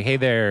Larry. He's like, hey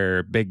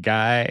there, big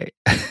guy.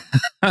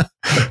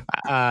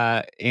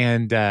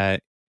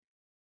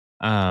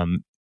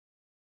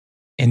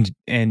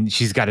 And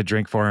she's got a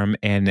drink for him.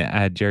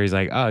 And Jerry's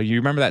like, oh, you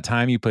remember that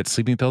time you put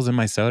sleeping pills in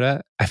my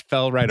soda? I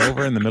fell right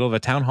over in the middle of a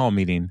town hall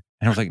meeting.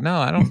 And I was like, no,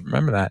 I don't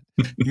remember that.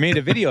 You made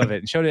a video of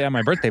it and showed it at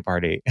my birthday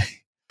party.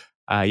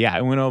 Yeah,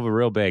 it went over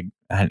real big.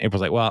 And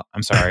April's like, well,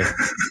 I'm sorry.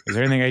 Is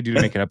there anything I do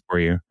to make it up for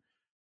you?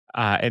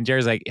 And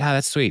Jerry's like, yeah,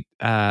 that's sweet.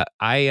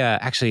 I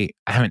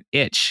have an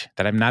itch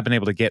that I've not been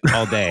able to get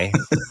all day,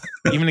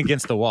 even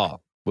against the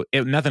wall.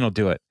 Nothing will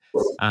do it.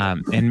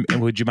 And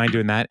would you mind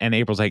doing that? And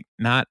April's like,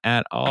 not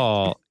at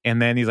all.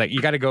 And then he's like,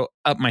 you got to go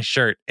up my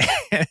shirt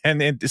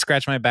and then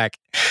scratch my back.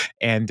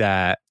 And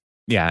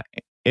yeah,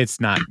 it's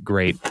not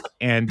great.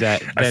 And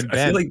then I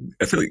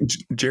feel like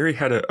Jerry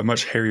had a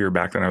much hairier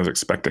back than I was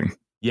expecting.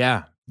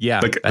 Yeah.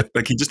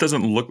 Like he just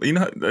doesn't look. You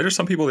know, there's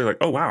some people that are like,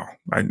 oh wow,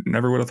 I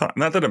never would have thought.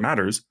 Not that it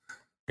matters.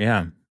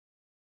 Yeah.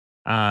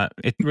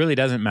 It really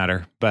doesn't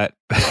matter, but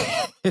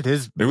it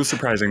is. It was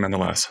surprising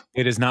nonetheless.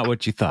 It is not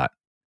what you thought.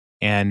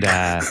 And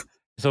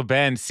so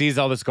Ben sees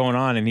all this going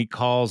on, and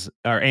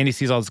Andy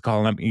sees all this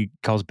calling up. He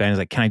calls Ben. He's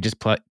like, can I just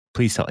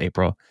please tell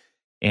April?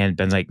 And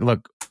Ben's like,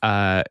 look,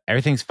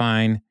 everything's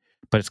fine,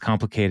 but it's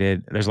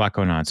complicated. There's a lot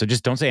going on. So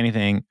just don't say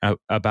anything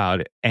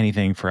about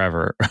anything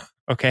forever.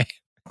 Okay.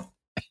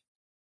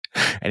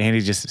 And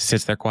Andy just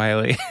sits there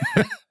quietly.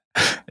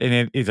 And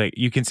then he's like,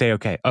 you can say,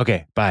 okay,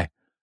 bye.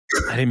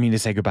 I didn't mean to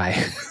say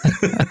goodbye.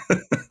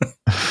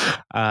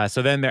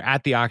 So then they're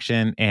at the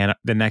auction, and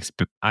the next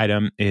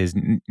item is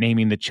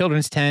naming the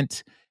children's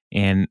tent.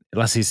 And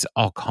Leslie's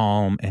all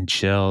calm and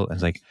chill. And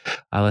it's like,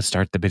 let's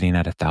start the bidding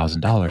at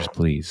 $1,000,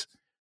 please.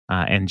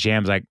 And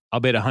Jam's like,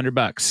 I'll bid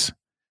 $100.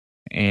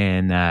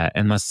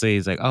 And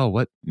Leslie's like, oh,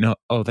 what? No.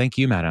 Oh, thank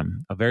you,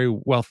 madam. A very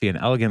wealthy and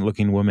elegant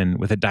looking woman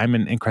with a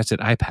diamond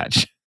encrusted eye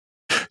patch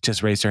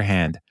just raised her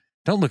hand.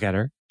 Don't look at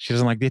her. She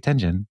doesn't like the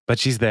attention, but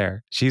she's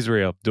there. She's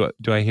real. Do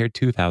I hear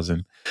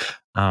 2,000?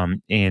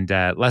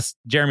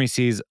 Jeremy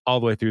sees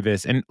all the way through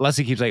this, and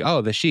Leslie keeps like,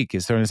 oh, the Sheik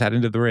is throwing his hat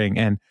into the ring.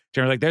 And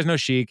Jeremy's like, there's no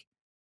Sheik.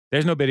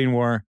 There's no bidding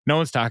war. No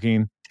one's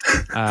talking.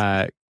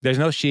 There's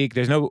no Sheik.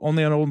 There's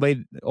only an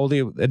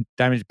oldie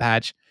diamond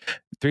patch.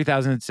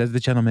 3,000, says the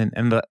gentleman.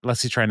 And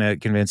Leslie's trying to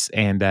convince,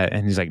 and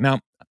he's like, no,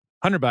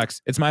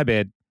 $100. It's my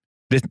bid.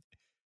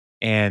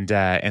 And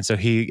so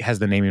he has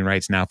the naming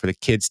rights now for the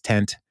kids'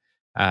 tent.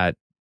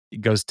 It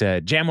goes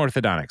to Jam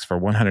Orthodontics for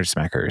 100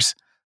 smackers.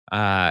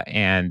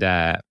 And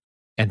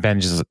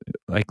Ben just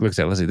like looks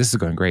at Leslie. This is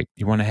going great.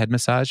 You want a head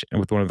massage? And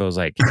with one of those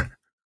like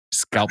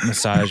scalp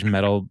massage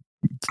metal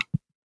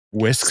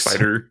whisks.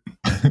 Spider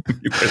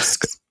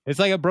whisks. It's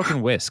like a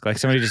broken whisk. Like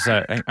somebody just,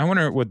 I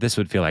wonder what this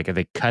would feel like if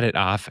they cut it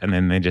off and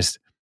then they just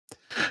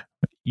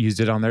used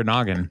it on their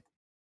noggin.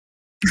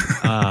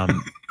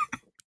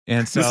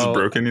 And so this is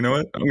broken. You know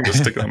what? I'm going to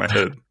stick it on my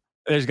head.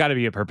 There's got to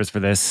be a purpose for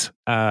this.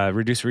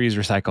 Reduce, reuse,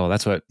 recycle.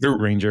 That's what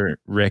Ranger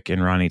Rick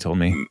and Ronnie told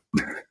me.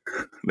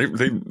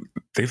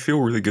 They feel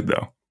really good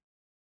though.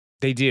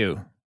 They do.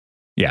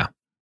 Yeah.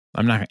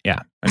 I'm not. Yeah.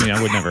 I mean,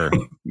 I would never.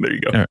 There you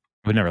go. I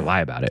would never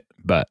lie about it,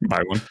 but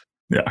buy one.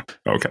 Yeah.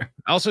 Okay.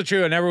 Also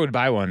true. I never would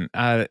buy one.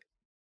 I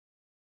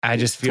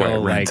just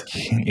feel like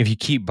if you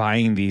keep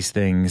buying these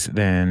things,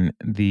 then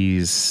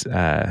these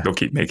they'll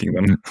keep making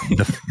them.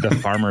 the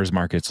farmers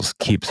markets will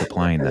keep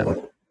supplying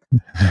them.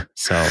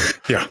 So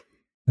yeah.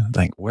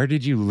 Like, where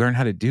did you learn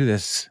how to do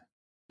this,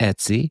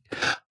 Etsy?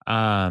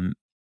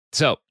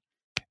 So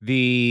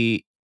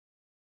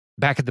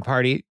back at the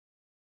party,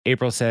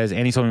 April says,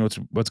 Annie told me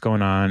what's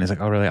going on. It's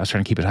like, oh, really? I was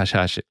trying to keep it hush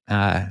hush.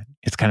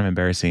 It's kind of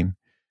embarrassing.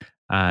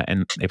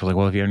 And April's like,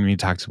 well, if you ever need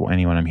to talk to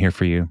anyone, I'm here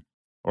for you.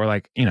 Or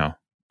like,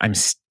 I'm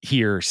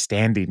here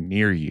standing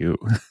near you.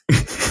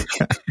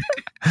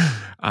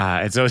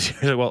 And so she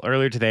was like, well,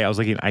 earlier today I was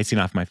licking icing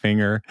off my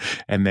finger,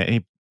 and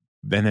then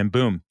and then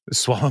boom,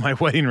 swallow my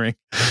wedding ring.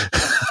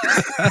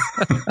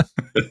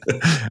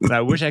 And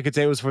I wish I could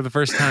say it was for the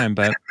first time,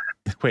 but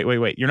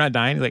wait, you're not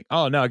dying? He's like,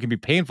 oh no, it can be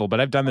painful, but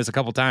I've done this a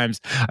couple times.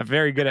 I'm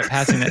very good at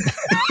passing it.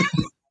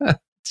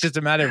 It's just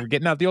a matter of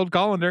getting out the old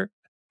colander.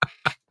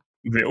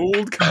 The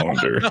old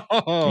colander.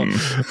 No.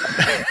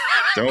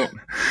 Don't.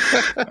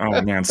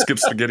 Oh man, skip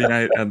spaghetti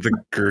night at the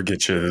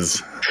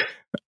Gurgiches.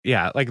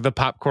 Yeah, like the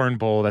popcorn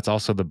bowl. That's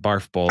also the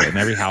barf bowl in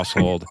every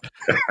household.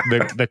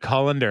 The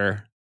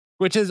colander,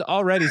 which is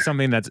already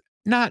something that's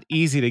not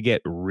easy to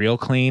get real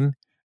clean.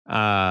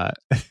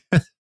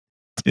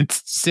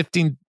 It's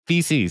sifting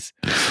feces.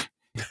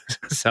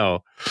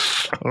 So,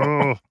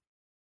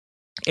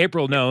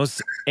 April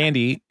knows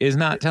Andy is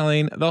not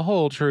telling the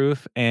whole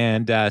truth,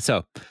 and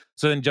so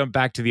then jump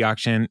back to the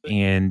auction,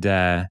 and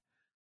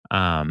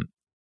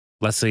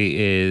Leslie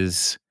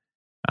is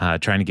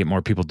trying to get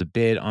more people to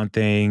bid on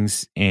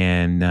things,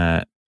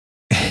 and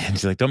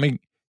she's like,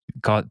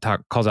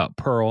 calls out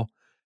Pearl.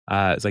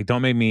 It's like,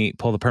 don't make me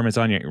pull the permits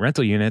on your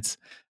rental units.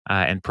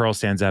 And Pearl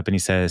stands up and he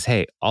says,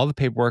 hey, all the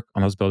paperwork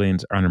on those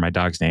buildings are under my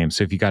dog's name.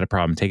 So if you got a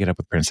problem, take it up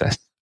with Princess.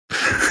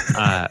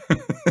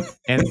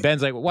 And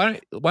Ben's like, why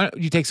don't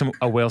you take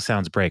a whale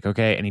sounds break,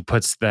 okay? And he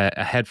puts the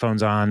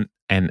headphones on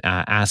and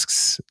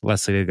asks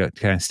Leslie to go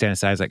kind of stand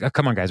aside. He's like, oh,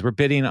 come on, guys. We're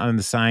bidding on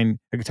the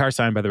guitar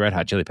signed by the Red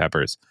Hot Chili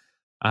Peppers.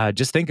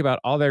 Just think about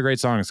all their great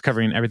songs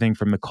covering everything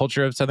from the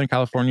culture of Southern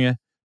California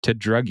to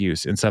drug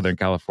use in Southern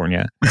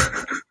California.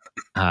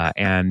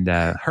 And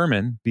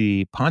Herman,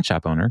 the pawn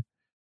shop owner,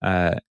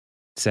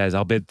 says,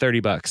 I'll bid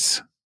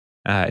 $30.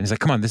 And he's like,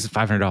 come on, this is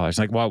 $500.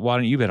 Like, why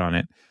don't you bid on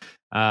it?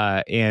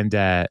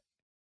 And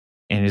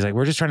he's like,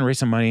 we're just trying to raise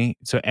some money.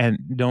 And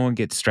no one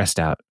gets stressed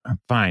out.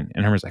 Fine.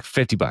 And Herman's like,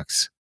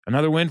 $50.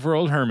 Another win for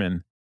old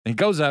Herman. And he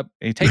goes up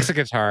and he takes the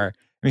guitar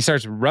and he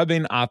starts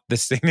rubbing off the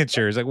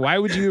signatures. Like, why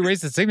would you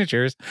erase the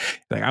signatures?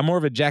 Like, I'm more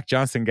of a Jack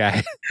Johnson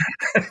guy.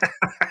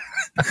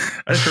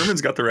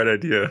 Herman's got the right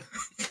idea.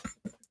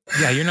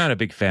 Yeah, you're not a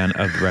big fan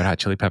of the Red Hot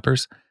Chili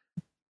Peppers.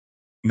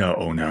 No,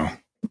 oh no.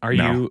 Are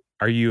you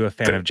a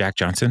fan of Jack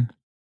Johnson?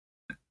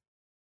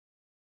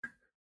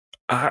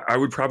 I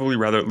would probably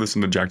rather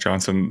listen to Jack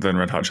Johnson than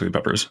Red Hot Chili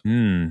Peppers.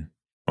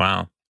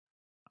 Wow.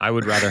 I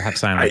would rather have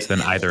silence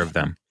than either of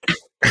them.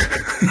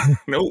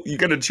 No, you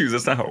got to choose.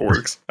 That's not how it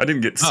works. I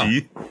didn't get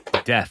C.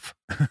 Death.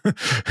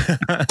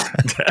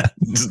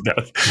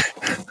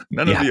 Death.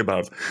 None of the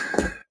above.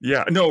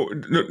 Yeah, no,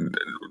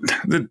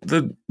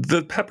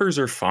 the Peppers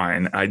are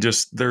fine.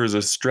 There's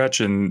a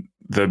stretch in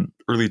the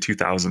early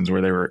 2000s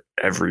where they were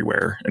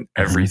everywhere and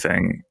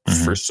everything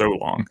for so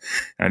long.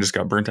 And I just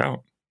got burnt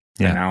out.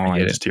 Yeah, and now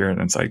I just hear it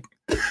and it's like,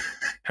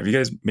 have you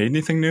guys made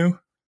anything new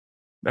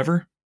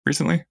ever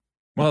recently?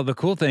 Well, the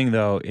cool thing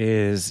though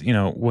is,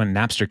 when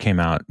Napster came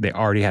out, they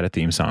already had a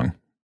theme song.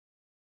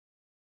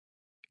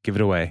 Give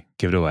it away.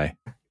 Give it away.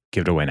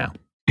 Give it away now.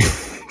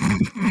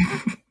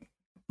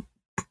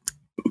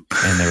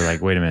 And they were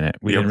like, wait a minute.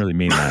 We didn't really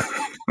mean that.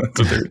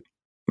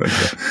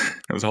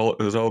 That's what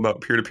it was all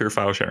about peer-to-peer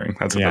file sharing.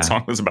 That's what that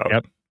song was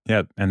about.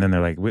 Yep. And then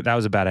they're like, that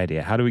was a bad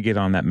idea. How do we get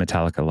on that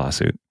Metallica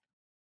lawsuit?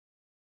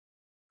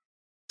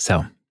 So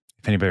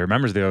if anybody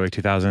remembers the early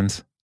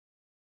 2000s,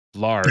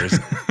 Lars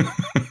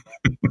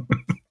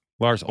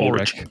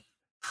Ulrich,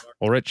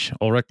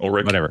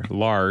 whatever.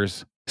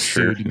 Lars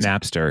sued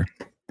Napster.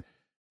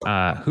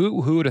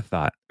 Who would have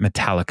thought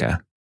Metallica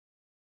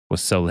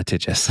was so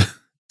litigious?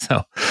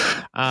 So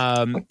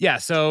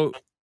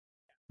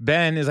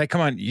Ben is like, come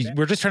on,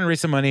 we're just trying to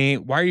raise some money.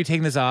 Why are you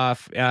taking this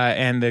off?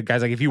 And the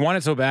guy's like, if you want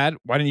it so bad,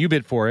 why didn't you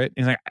bid for it?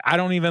 And he's like, I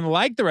don't even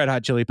like the Red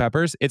Hot Chili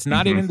Peppers. It's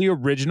not even the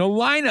original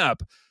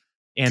lineup.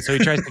 And so he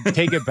tries to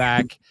take it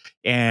back,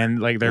 and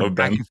like they're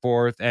back and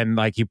forth, and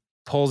like he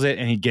pulls it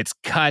and he gets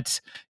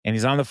cut and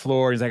he's on the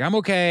floor. He's like, I'm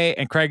okay.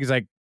 And Craig is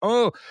like,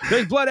 oh,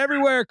 there's blood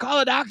everywhere. Call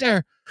a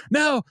doctor.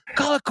 No,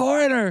 call a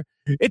coroner.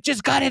 It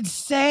just got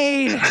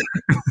insane.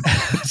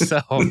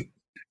 So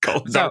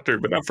call a doctor,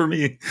 but not for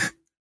me.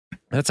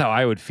 That's how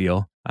I would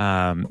feel.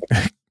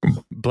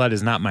 Blood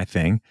is not my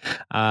thing.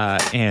 So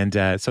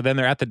then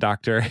they're at the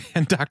doctor,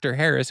 and Dr.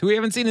 Harris, who we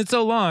haven't seen in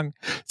so long,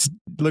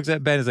 looks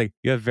at Ben and is like,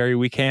 you have very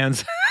weak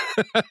hands.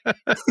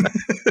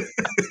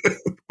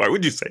 Why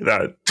would you say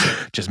that?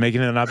 Just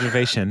making an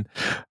observation.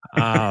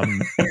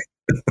 And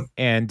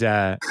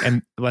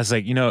Les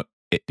like, the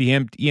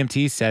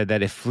EMT said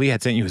that if Flea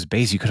had sent you his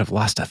bass, you could have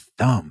lost a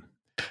thumb.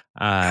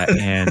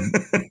 And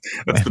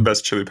that's the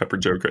best chili pepper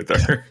joke right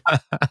there.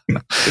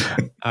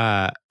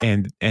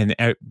 And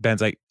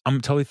Ben's like, I'm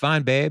totally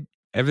fine, babe.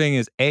 Everything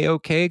is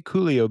A-OK,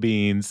 Coolio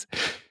beans.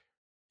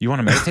 You want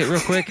to meditate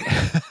real quick?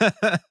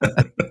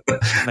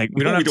 Like,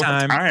 we don't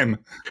have time.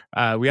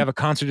 We have a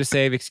concert to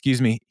save.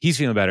 Excuse me. He's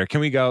feeling better. Can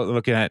we go?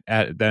 Looking at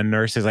the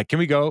nurse is like, can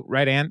we go?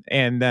 Right, Ann?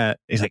 And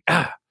he's like,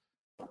 I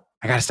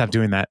got to stop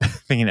doing that.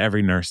 Thinking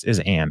every nurse is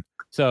Ann.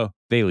 So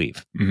they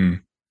leave.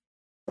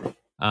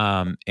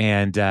 Unless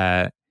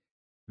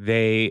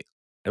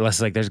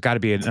like, there's got to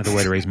be another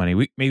way to raise money.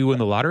 Maybe win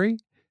the lottery.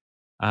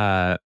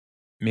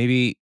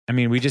 Maybe I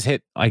mean, we just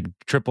hit like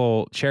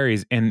triple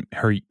cherries in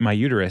my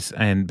uterus,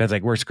 and Ben's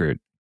like, we're screwed.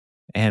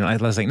 And I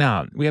was like,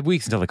 no, we have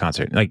weeks until the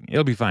concert. Like,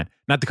 it'll be fine.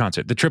 Not the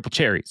concert, the triple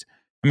cherries.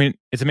 I mean,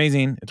 it's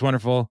amazing. It's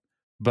wonderful.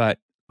 But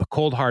the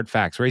cold, hard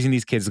facts, raising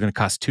these kids is going to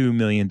cost $2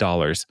 million.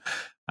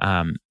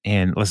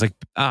 And I was like,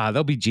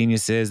 they'll be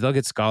geniuses. They'll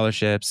get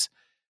scholarships.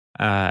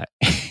 And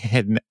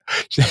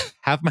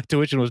half my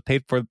tuition was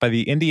paid for by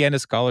the Indiana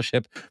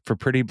Scholarship for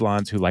Pretty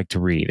Blondes Who Like to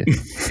Read.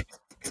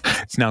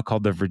 It's now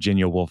called the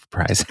Virginia Woolf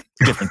Prize.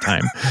 Different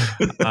time.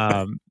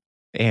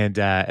 And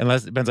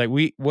unless Ben's like,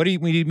 what do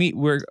we need to meet?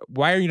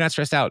 Why are you not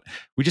stressed out?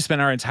 We just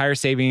spent our entire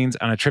savings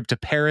on a trip to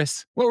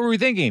Paris. What were we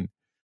thinking?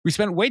 We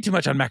spent way too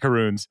much on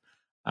macaroons.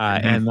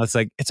 And let's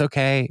like, it's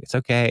okay.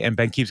 And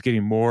Ben keeps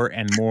getting more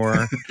and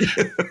more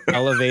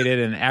elevated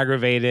and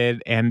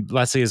aggravated. And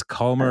Leslie is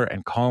calmer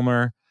and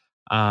calmer.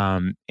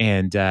 And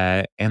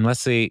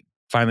Leslie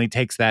finally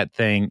takes that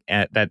thing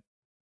at that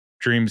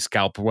dream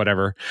scalp or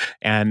whatever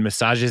and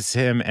massages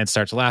him and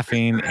starts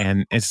laughing.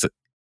 And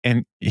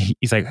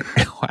he's like,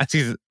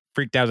 he's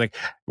freaked out. I was like,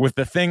 with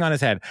the thing on his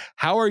head,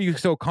 how are you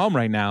so calm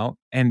right now?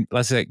 And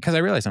Leslie's like, because I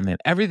realized something.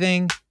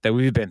 Everything that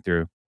we've been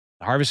through,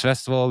 the Harvest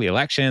Festival, the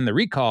election, the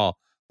recall,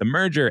 the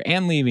merger,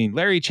 and leaving,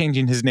 Larry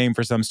changing his name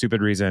for some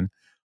stupid reason,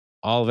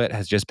 all of it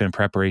has just been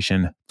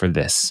preparation for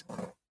this.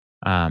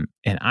 And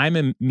I'm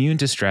immune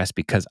to stress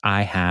because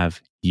I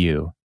have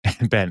you.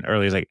 And Ben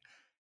earlier is like,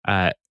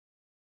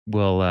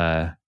 will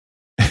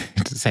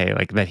say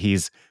like that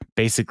he's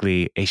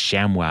basically a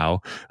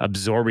ShamWow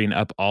absorbing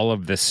up all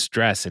of this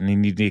stress and he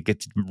need to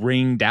get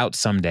ringed out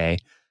someday.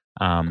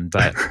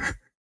 But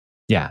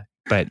yeah,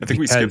 but I think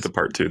we skipped the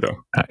part 2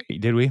 though.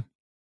 Did we?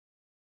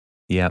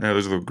 Yeah,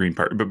 there's a little green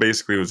part, but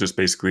basically it was just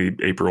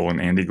April and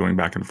Andy going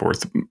back and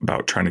forth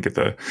about trying to get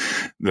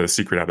the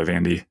secret out of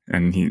Andy,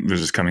 and he was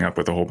just coming up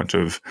with a whole bunch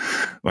of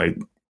like,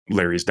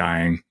 Larry's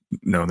dying,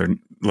 no,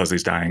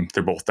 Leslie's dying,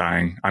 they're both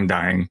dying, I'm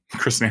dying,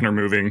 Chris and Ann are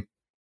moving,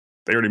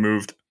 they already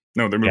moved,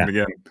 no, they're moving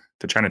again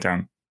to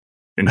Chinatown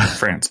in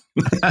France.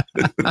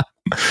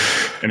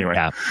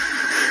 Anyway,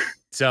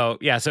 so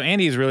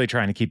Andy is really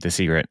trying to keep the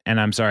secret, and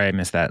I'm sorry I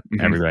missed that.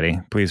 Everybody,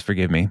 please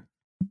forgive me.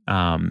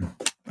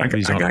 I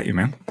got you,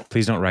 man.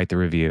 Please don't write the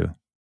review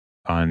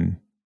on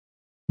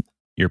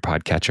your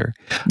podcatcher.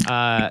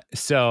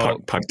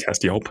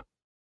 Podcast Yelp.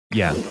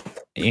 Yeah.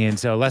 And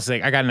so Leslie's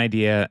like, I got an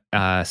idea.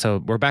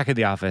 So we're back at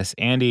the office.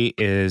 Andy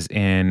is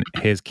in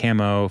his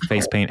camo,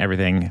 face paint,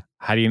 everything,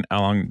 hiding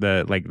along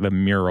the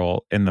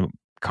mural in the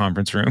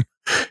conference room.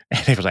 And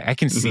he was like, I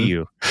can see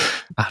you.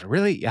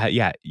 Really?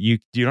 Yeah. You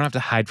don't have to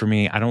hide from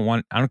me. I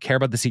don't care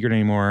about the secret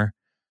anymore.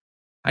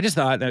 I just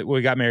thought that when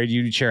we got married,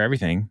 you'd share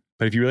everything.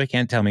 But if you really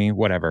can't tell me,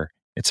 whatever,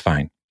 it's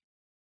fine.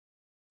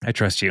 I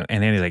trust you.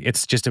 And Andy's like,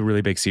 it's just a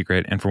really big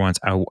secret. And for once,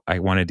 I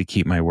wanted to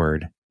keep my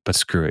word. But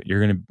screw it.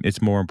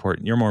 It's more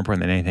important. You're more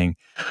important than anything.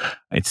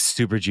 It's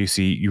super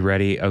juicy. You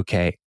ready?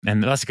 Okay.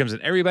 And Leslie comes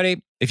in,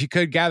 everybody, if you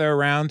could gather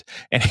around.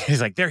 And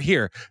he's like, they're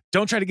here.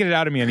 Don't try to get it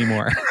out of me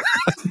anymore.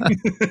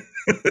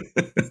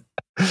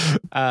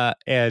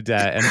 And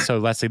so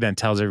Leslie then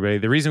tells everybody,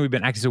 the reason we've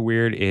been acting so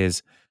weird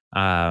is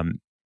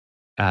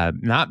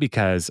not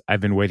because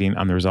I've been waiting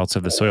on the results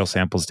of the soil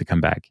samples to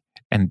come back.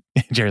 And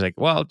Jerry's like,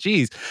 well,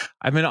 geez,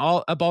 I've been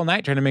up all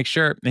night trying to make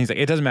sure. And he's like,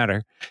 it doesn't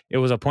matter. It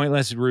was a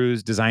pointless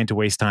ruse designed to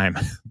waste time.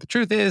 The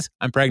truth is,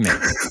 I'm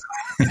pregnant.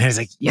 And he's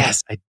like,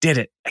 yes, I did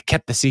it. I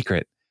kept the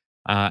secret.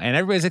 And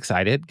everybody's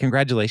excited.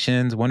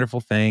 Congratulations.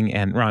 Wonderful thing.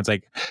 And Ron's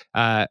like,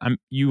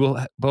 you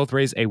will both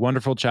raise a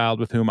wonderful child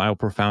with whom I will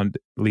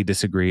profoundly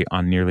disagree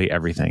on nearly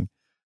everything,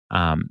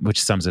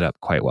 which sums it up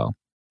quite well.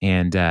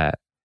 And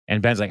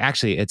Ben's like,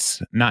 actually,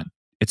 it's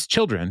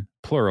children,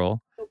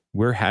 plural.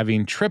 We're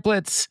having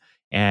triplets.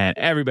 And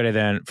everybody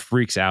then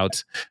freaks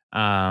out.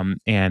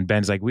 And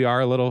Ben's like, we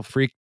are a little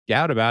freaked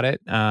out about it.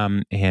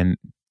 And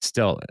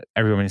still,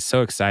 everyone is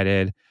so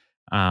excited.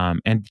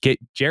 And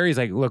Jerry's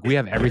like, look, we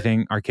have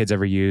everything our kids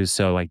ever use.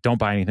 So like, don't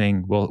buy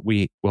anything.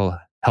 We'll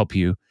help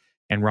you.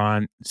 And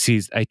Ron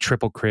sees a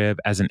triple crib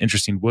as an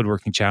interesting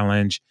woodworking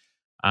challenge.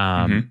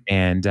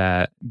 And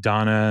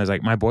Donna is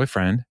like, my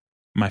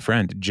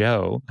friend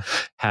Joe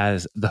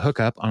has the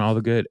hookup on all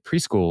the good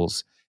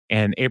preschools.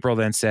 And April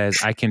then says,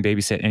 I can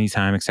babysit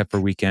anytime except for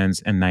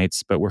weekends and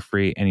nights, but we're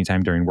free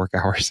anytime during work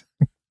hours.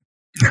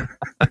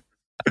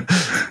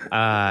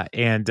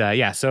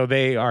 So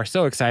they are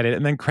so excited.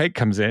 And then Craig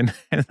comes in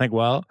and it's like,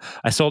 well,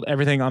 I sold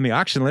everything on the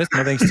auction list.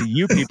 No thanks to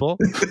you people.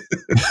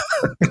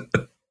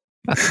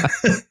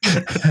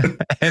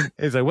 And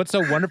it's like, what's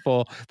so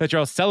wonderful that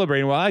you're all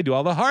celebrating while I do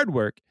all the hard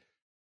work?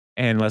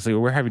 And Leslie,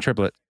 we're having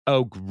triplet.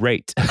 Oh,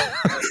 great.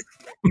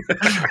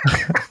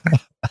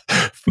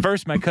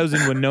 First, my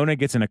cousin Winona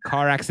gets in a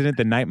car accident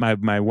the night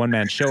my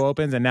one-man show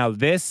opens. And now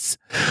this.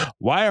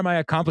 Why are my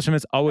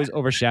accomplishments always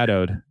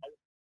overshadowed?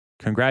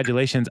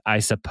 congratulations, I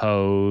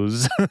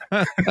suppose.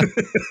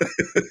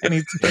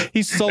 And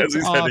he sulks as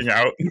he's off. heading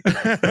out.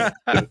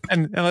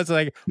 and it's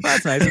like, well,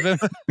 that's nice of him.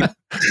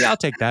 Yeah, I'll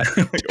take that.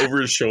 Like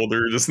over his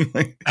shoulder, just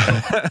like,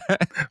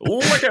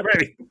 look at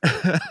me.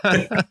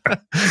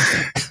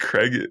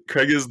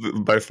 Craig is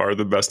by far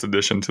the best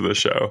addition to the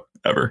show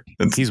ever.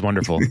 He's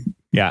wonderful.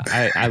 Yeah,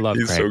 I love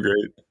he's Craig. So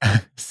great.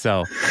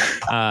 So,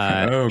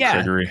 yeah.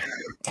 Gregory.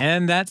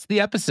 And that's the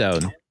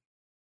episode.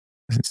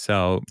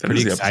 So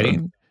pretty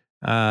exciting.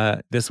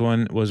 This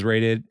one was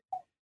rated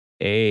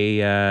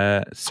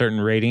a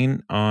certain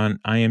rating on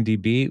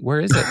IMDb.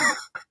 Where is it?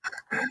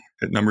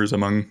 It numbers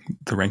among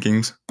the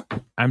rankings.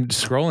 I'm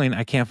scrolling.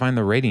 I can't find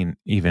the rating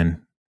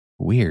even.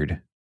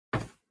 Weird.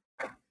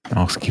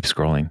 I'll keep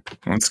scrolling.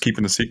 Well, it's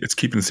keeping a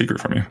secret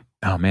from you.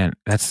 Oh man,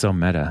 that's so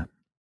meta.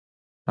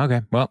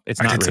 Okay, well,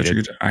 it's not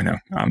rated. I know.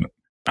 I'm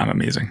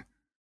amazing.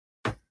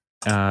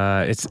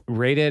 It's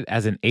rated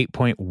as an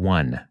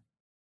 8.1.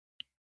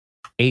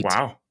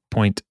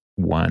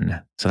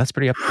 8.1. So that's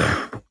pretty up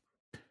there.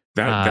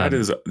 That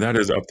is up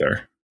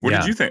there. What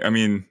did you think? I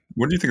mean,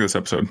 what do you think of this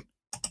episode?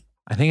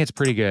 I think it's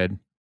pretty good.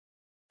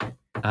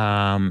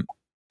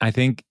 I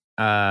think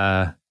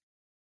I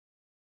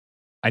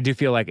do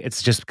feel like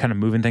it's just kind of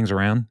moving things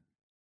around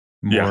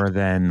more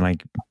than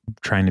like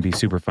trying to be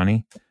super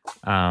funny.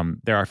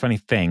 There are funny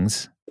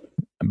things,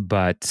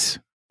 but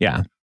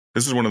yeah.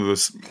 This is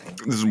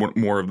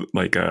more of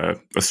like a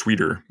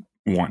sweeter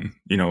one,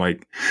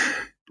 like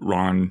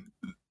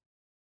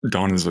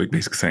Dawn is like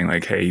basically saying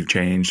like, hey, you've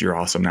changed, you're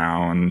awesome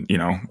now. And,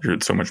 you're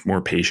so much more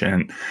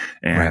patient.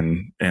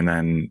 And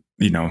then,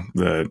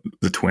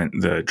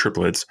 the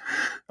triplets,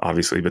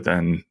 obviously, but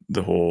then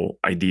the whole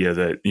idea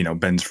that,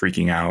 Ben's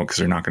freaking out because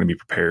they're not going to be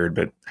prepared,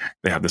 but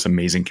they have this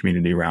amazing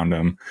community around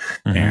them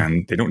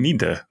and they don't need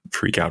to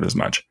freak out as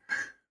much.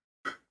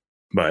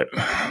 But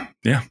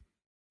yeah,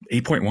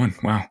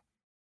 8.1. Wow.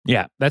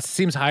 Yeah, that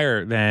seems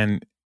higher than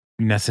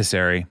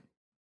necessary.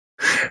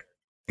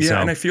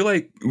 Yeah, and I feel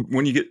like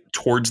when you get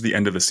towards the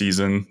end of a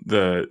season,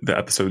 the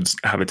episodes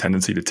have a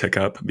tendency to tick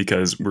up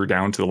because we're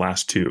down to the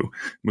last two,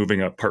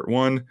 moving up part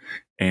 1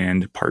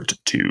 and part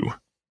 2.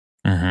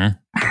 And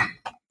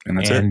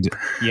that's it.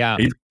 Yeah.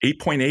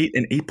 8.8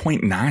 and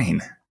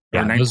 8.9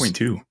 or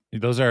 9.2.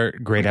 Those are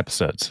great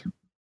episodes.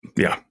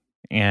 Yeah.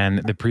 And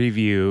the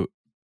preview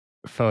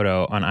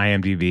photo on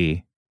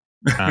IMDb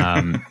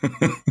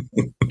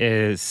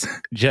is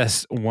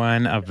just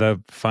one of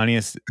the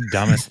funniest,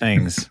 dumbest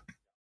things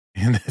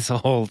in this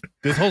whole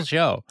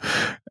show.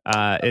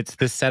 It's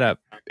this setup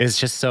is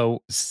just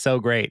so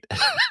great.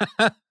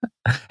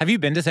 Have you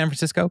been to San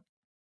Francisco?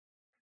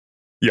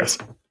 Yes.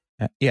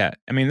 Yeah.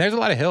 I mean, there's a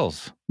lot of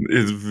hills.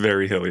 It's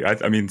very hilly.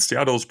 I mean,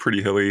 Seattle's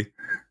pretty hilly.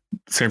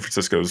 San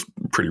Francisco's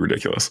pretty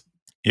ridiculous.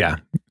 Yeah.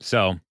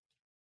 So,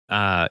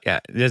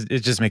 it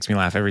just makes me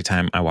laugh every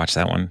time I watch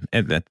that one.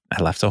 I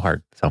laugh so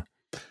hard. So,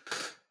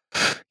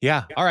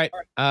 yeah. All right.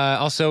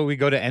 Also, we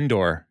go to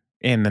Endor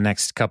in the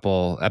next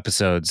couple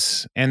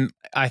episodes. And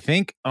I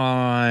think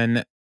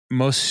on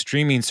most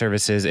streaming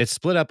services, it's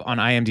split up on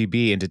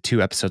IMDb into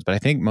 2 episodes, but I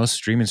think most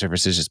streaming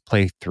services just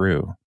play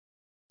through.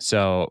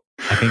 So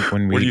I think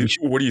when what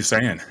are you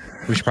saying?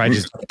 We should probably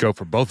just go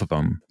for both of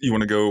them. You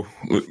want to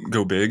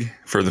go big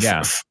for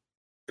the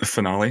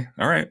finale?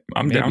 All right.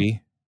 I'm down.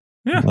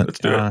 Yeah, let's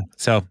do it.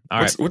 So,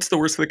 what's the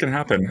worst that can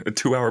happen? A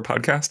 2-hour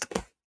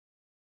podcast?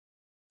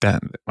 I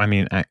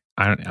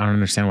don't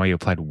understand why you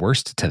applied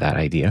worst to that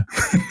idea.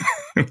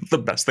 The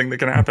best thing that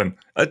can happen.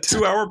 A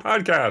 2-hour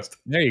podcast.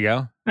 There you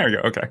go.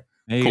 Okay.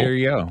 Hey, cool. There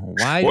you go.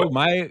 Why do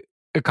my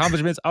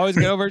accomplishments always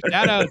get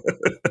overshadowed?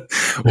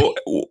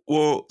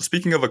 Well,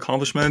 speaking of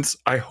accomplishments,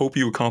 I hope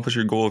you accomplish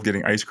your goal of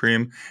getting ice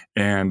cream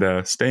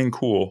and staying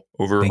cool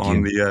over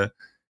on the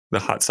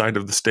hot side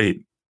of the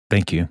state.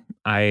 Thank you.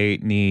 I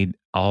need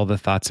all the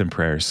thoughts and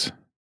prayers.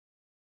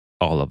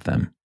 All of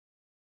them.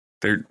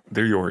 They're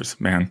yours,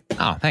 man.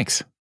 Oh,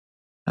 thanks.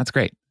 That's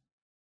great.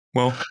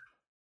 Well,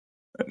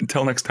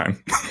 until next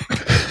time.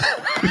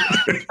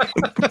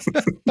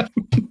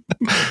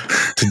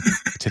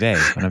 Today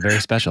on a very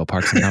special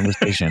Parks and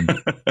Conversation.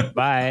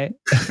 Bye.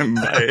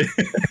 Bye.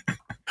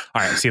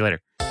 All right. See you later.